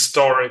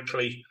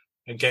historically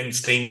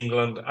against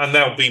England, and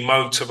they'll be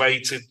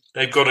motivated.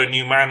 They've got a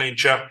new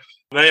manager.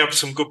 They have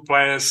some good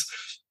players.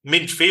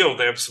 Midfield,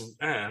 they have some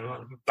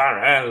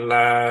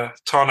Barella,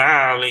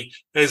 Tonali.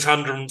 There's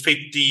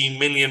 150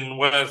 million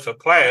worth of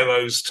player,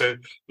 those two.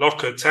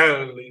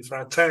 Locatelli,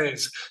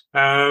 Frattesi.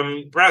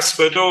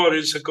 Raspadori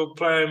is a good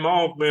player.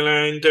 Mobile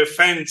in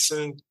defence,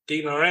 and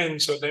Di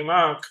Lorenzo, De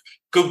Marco.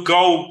 Good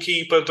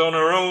goalkeeper,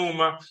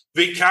 Donnarumma.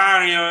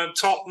 Vicario at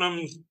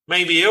Tottenham,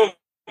 maybe he'll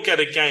get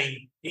a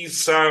game.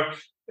 He's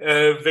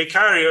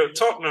Vicario at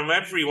Tottenham.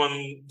 Everyone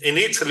in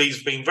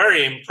Italy's been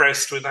very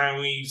impressed with how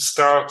he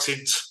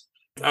started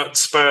at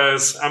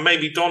Spurs, and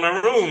maybe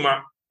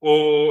Donnarumma,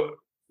 or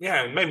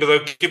maybe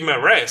they'll give him a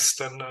rest,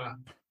 and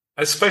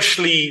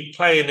especially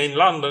playing in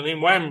London,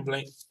 in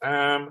Wembley,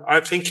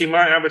 I think he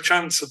might have a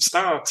chance of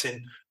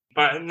starting.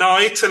 But no,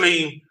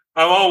 Italy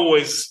have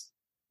always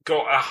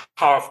got a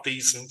half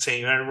decent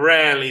team, and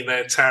rarely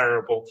they're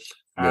terrible.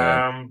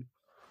 And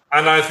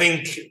I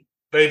think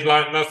they'd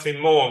like nothing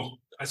more,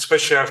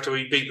 especially after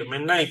we beat them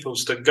in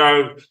Naples, to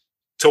go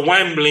to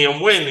Wembley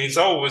and win is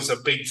always a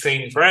big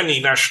thing for any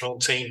national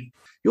team.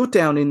 You're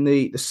down in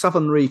the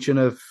southern region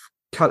of,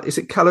 is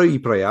it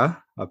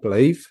Calabria, I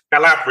believe?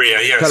 Calabria,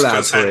 yes.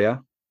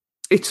 Calabria.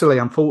 Italy,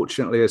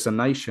 unfortunately, as a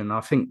nation,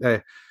 I think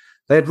they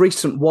had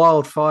recent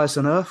wildfires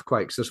and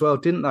earthquakes as well,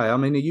 didn't they? I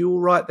mean, are you all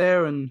right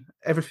there and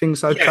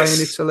everything's okay in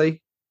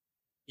Italy?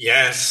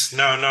 Yes,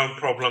 no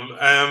problem.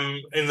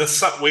 In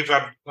the we've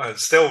had,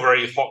 it's still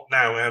very hot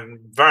now. We have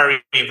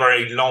very,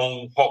 very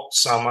long, hot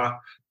summer.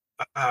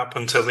 Up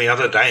until the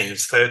other day,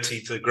 it's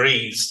 30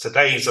 degrees.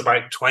 Today's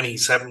about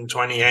 27,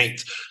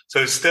 28.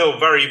 So it's still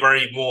very,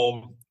 very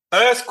warm.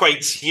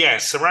 Earthquakes,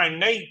 yes. Around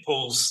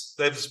Naples,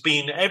 there's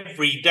been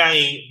every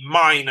day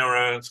minor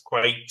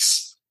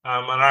earthquakes.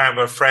 And I have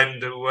a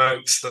friend who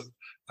works there,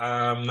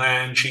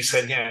 and she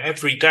said,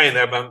 every day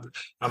there have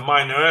a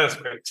minor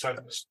earthquake. So,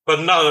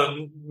 but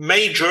no,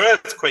 major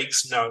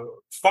earthquakes,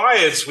 no.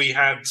 Fires we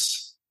had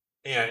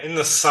in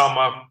the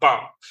summer,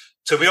 but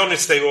to be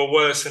honest, they were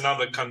worse in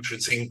other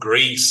countries. In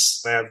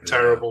Greece, they had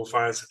terrible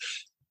fires.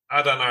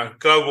 I don't know,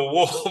 global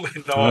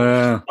warming.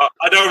 I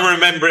don't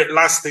remember it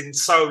lasting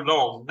so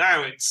long.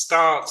 Now it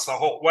starts, the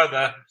hot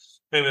weather,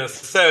 maybe the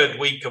third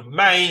week of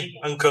May,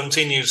 and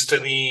continues to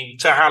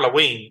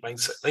Halloween,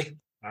 basically.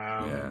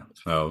 I'm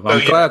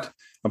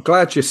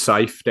glad you're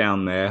safe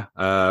down there.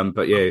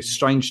 But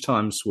strange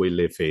times we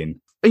live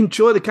in.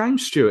 Enjoy the game,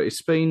 Stuart.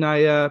 It's been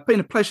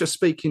a pleasure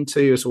speaking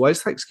to you as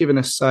always. Thanks for giving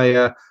us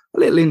a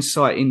little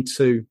insight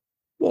into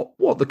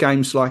what the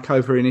game's like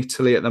over in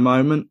Italy at the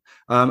moment,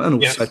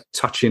 and also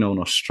touching on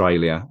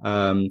Australia.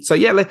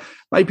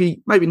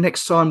 Maybe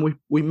next time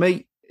we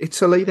meet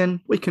Italy,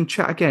 then we can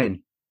chat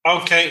again.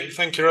 Okay,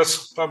 thank you,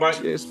 Russ. Bye-bye.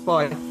 Cheers,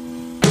 bye.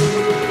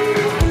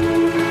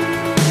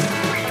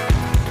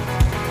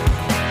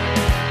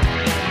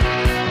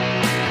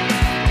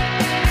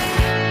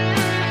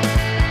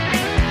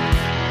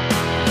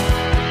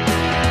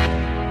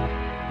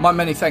 My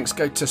many thanks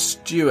go to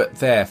Stuart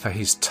there for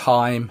his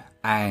time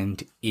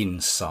and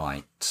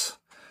insight.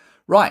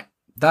 Right,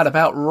 that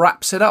about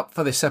wraps it up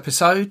for this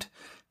episode.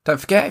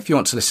 Don't forget, if you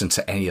want to listen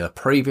to any of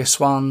the previous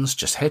ones,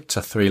 just head to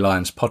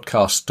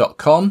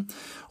threelionspodcast.com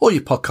or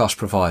your podcast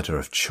provider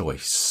of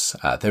choice.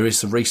 There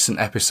is a recent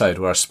episode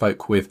where I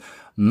spoke with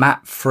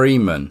Matt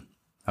Freeman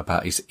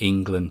about his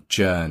England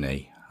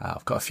journey.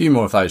 I've got a few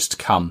more of those to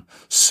come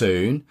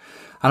soon.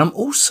 And I'm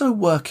also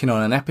working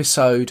on an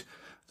episode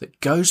that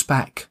goes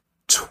back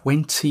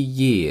 20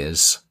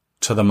 years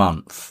to the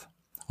month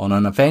on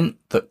an event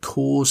that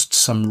caused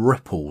some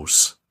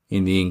ripples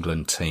in the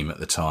England team at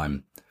the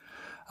time.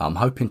 I'm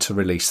hoping to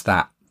release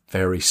that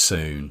very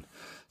soon.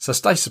 So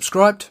stay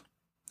subscribed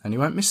and you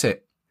won't miss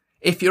it.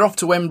 If you're off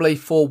to Wembley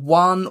for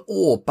one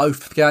or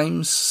both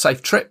games,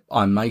 safe trip.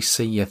 I may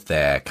see you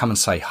there. Come and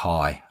say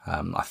hi.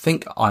 I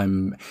think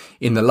I'm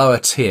in the lower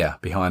tier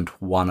behind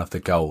one of the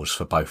goals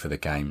for both of the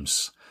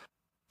games.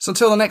 So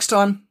until the next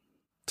time,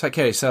 take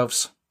care of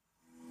yourselves.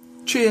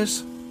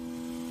 Cheers.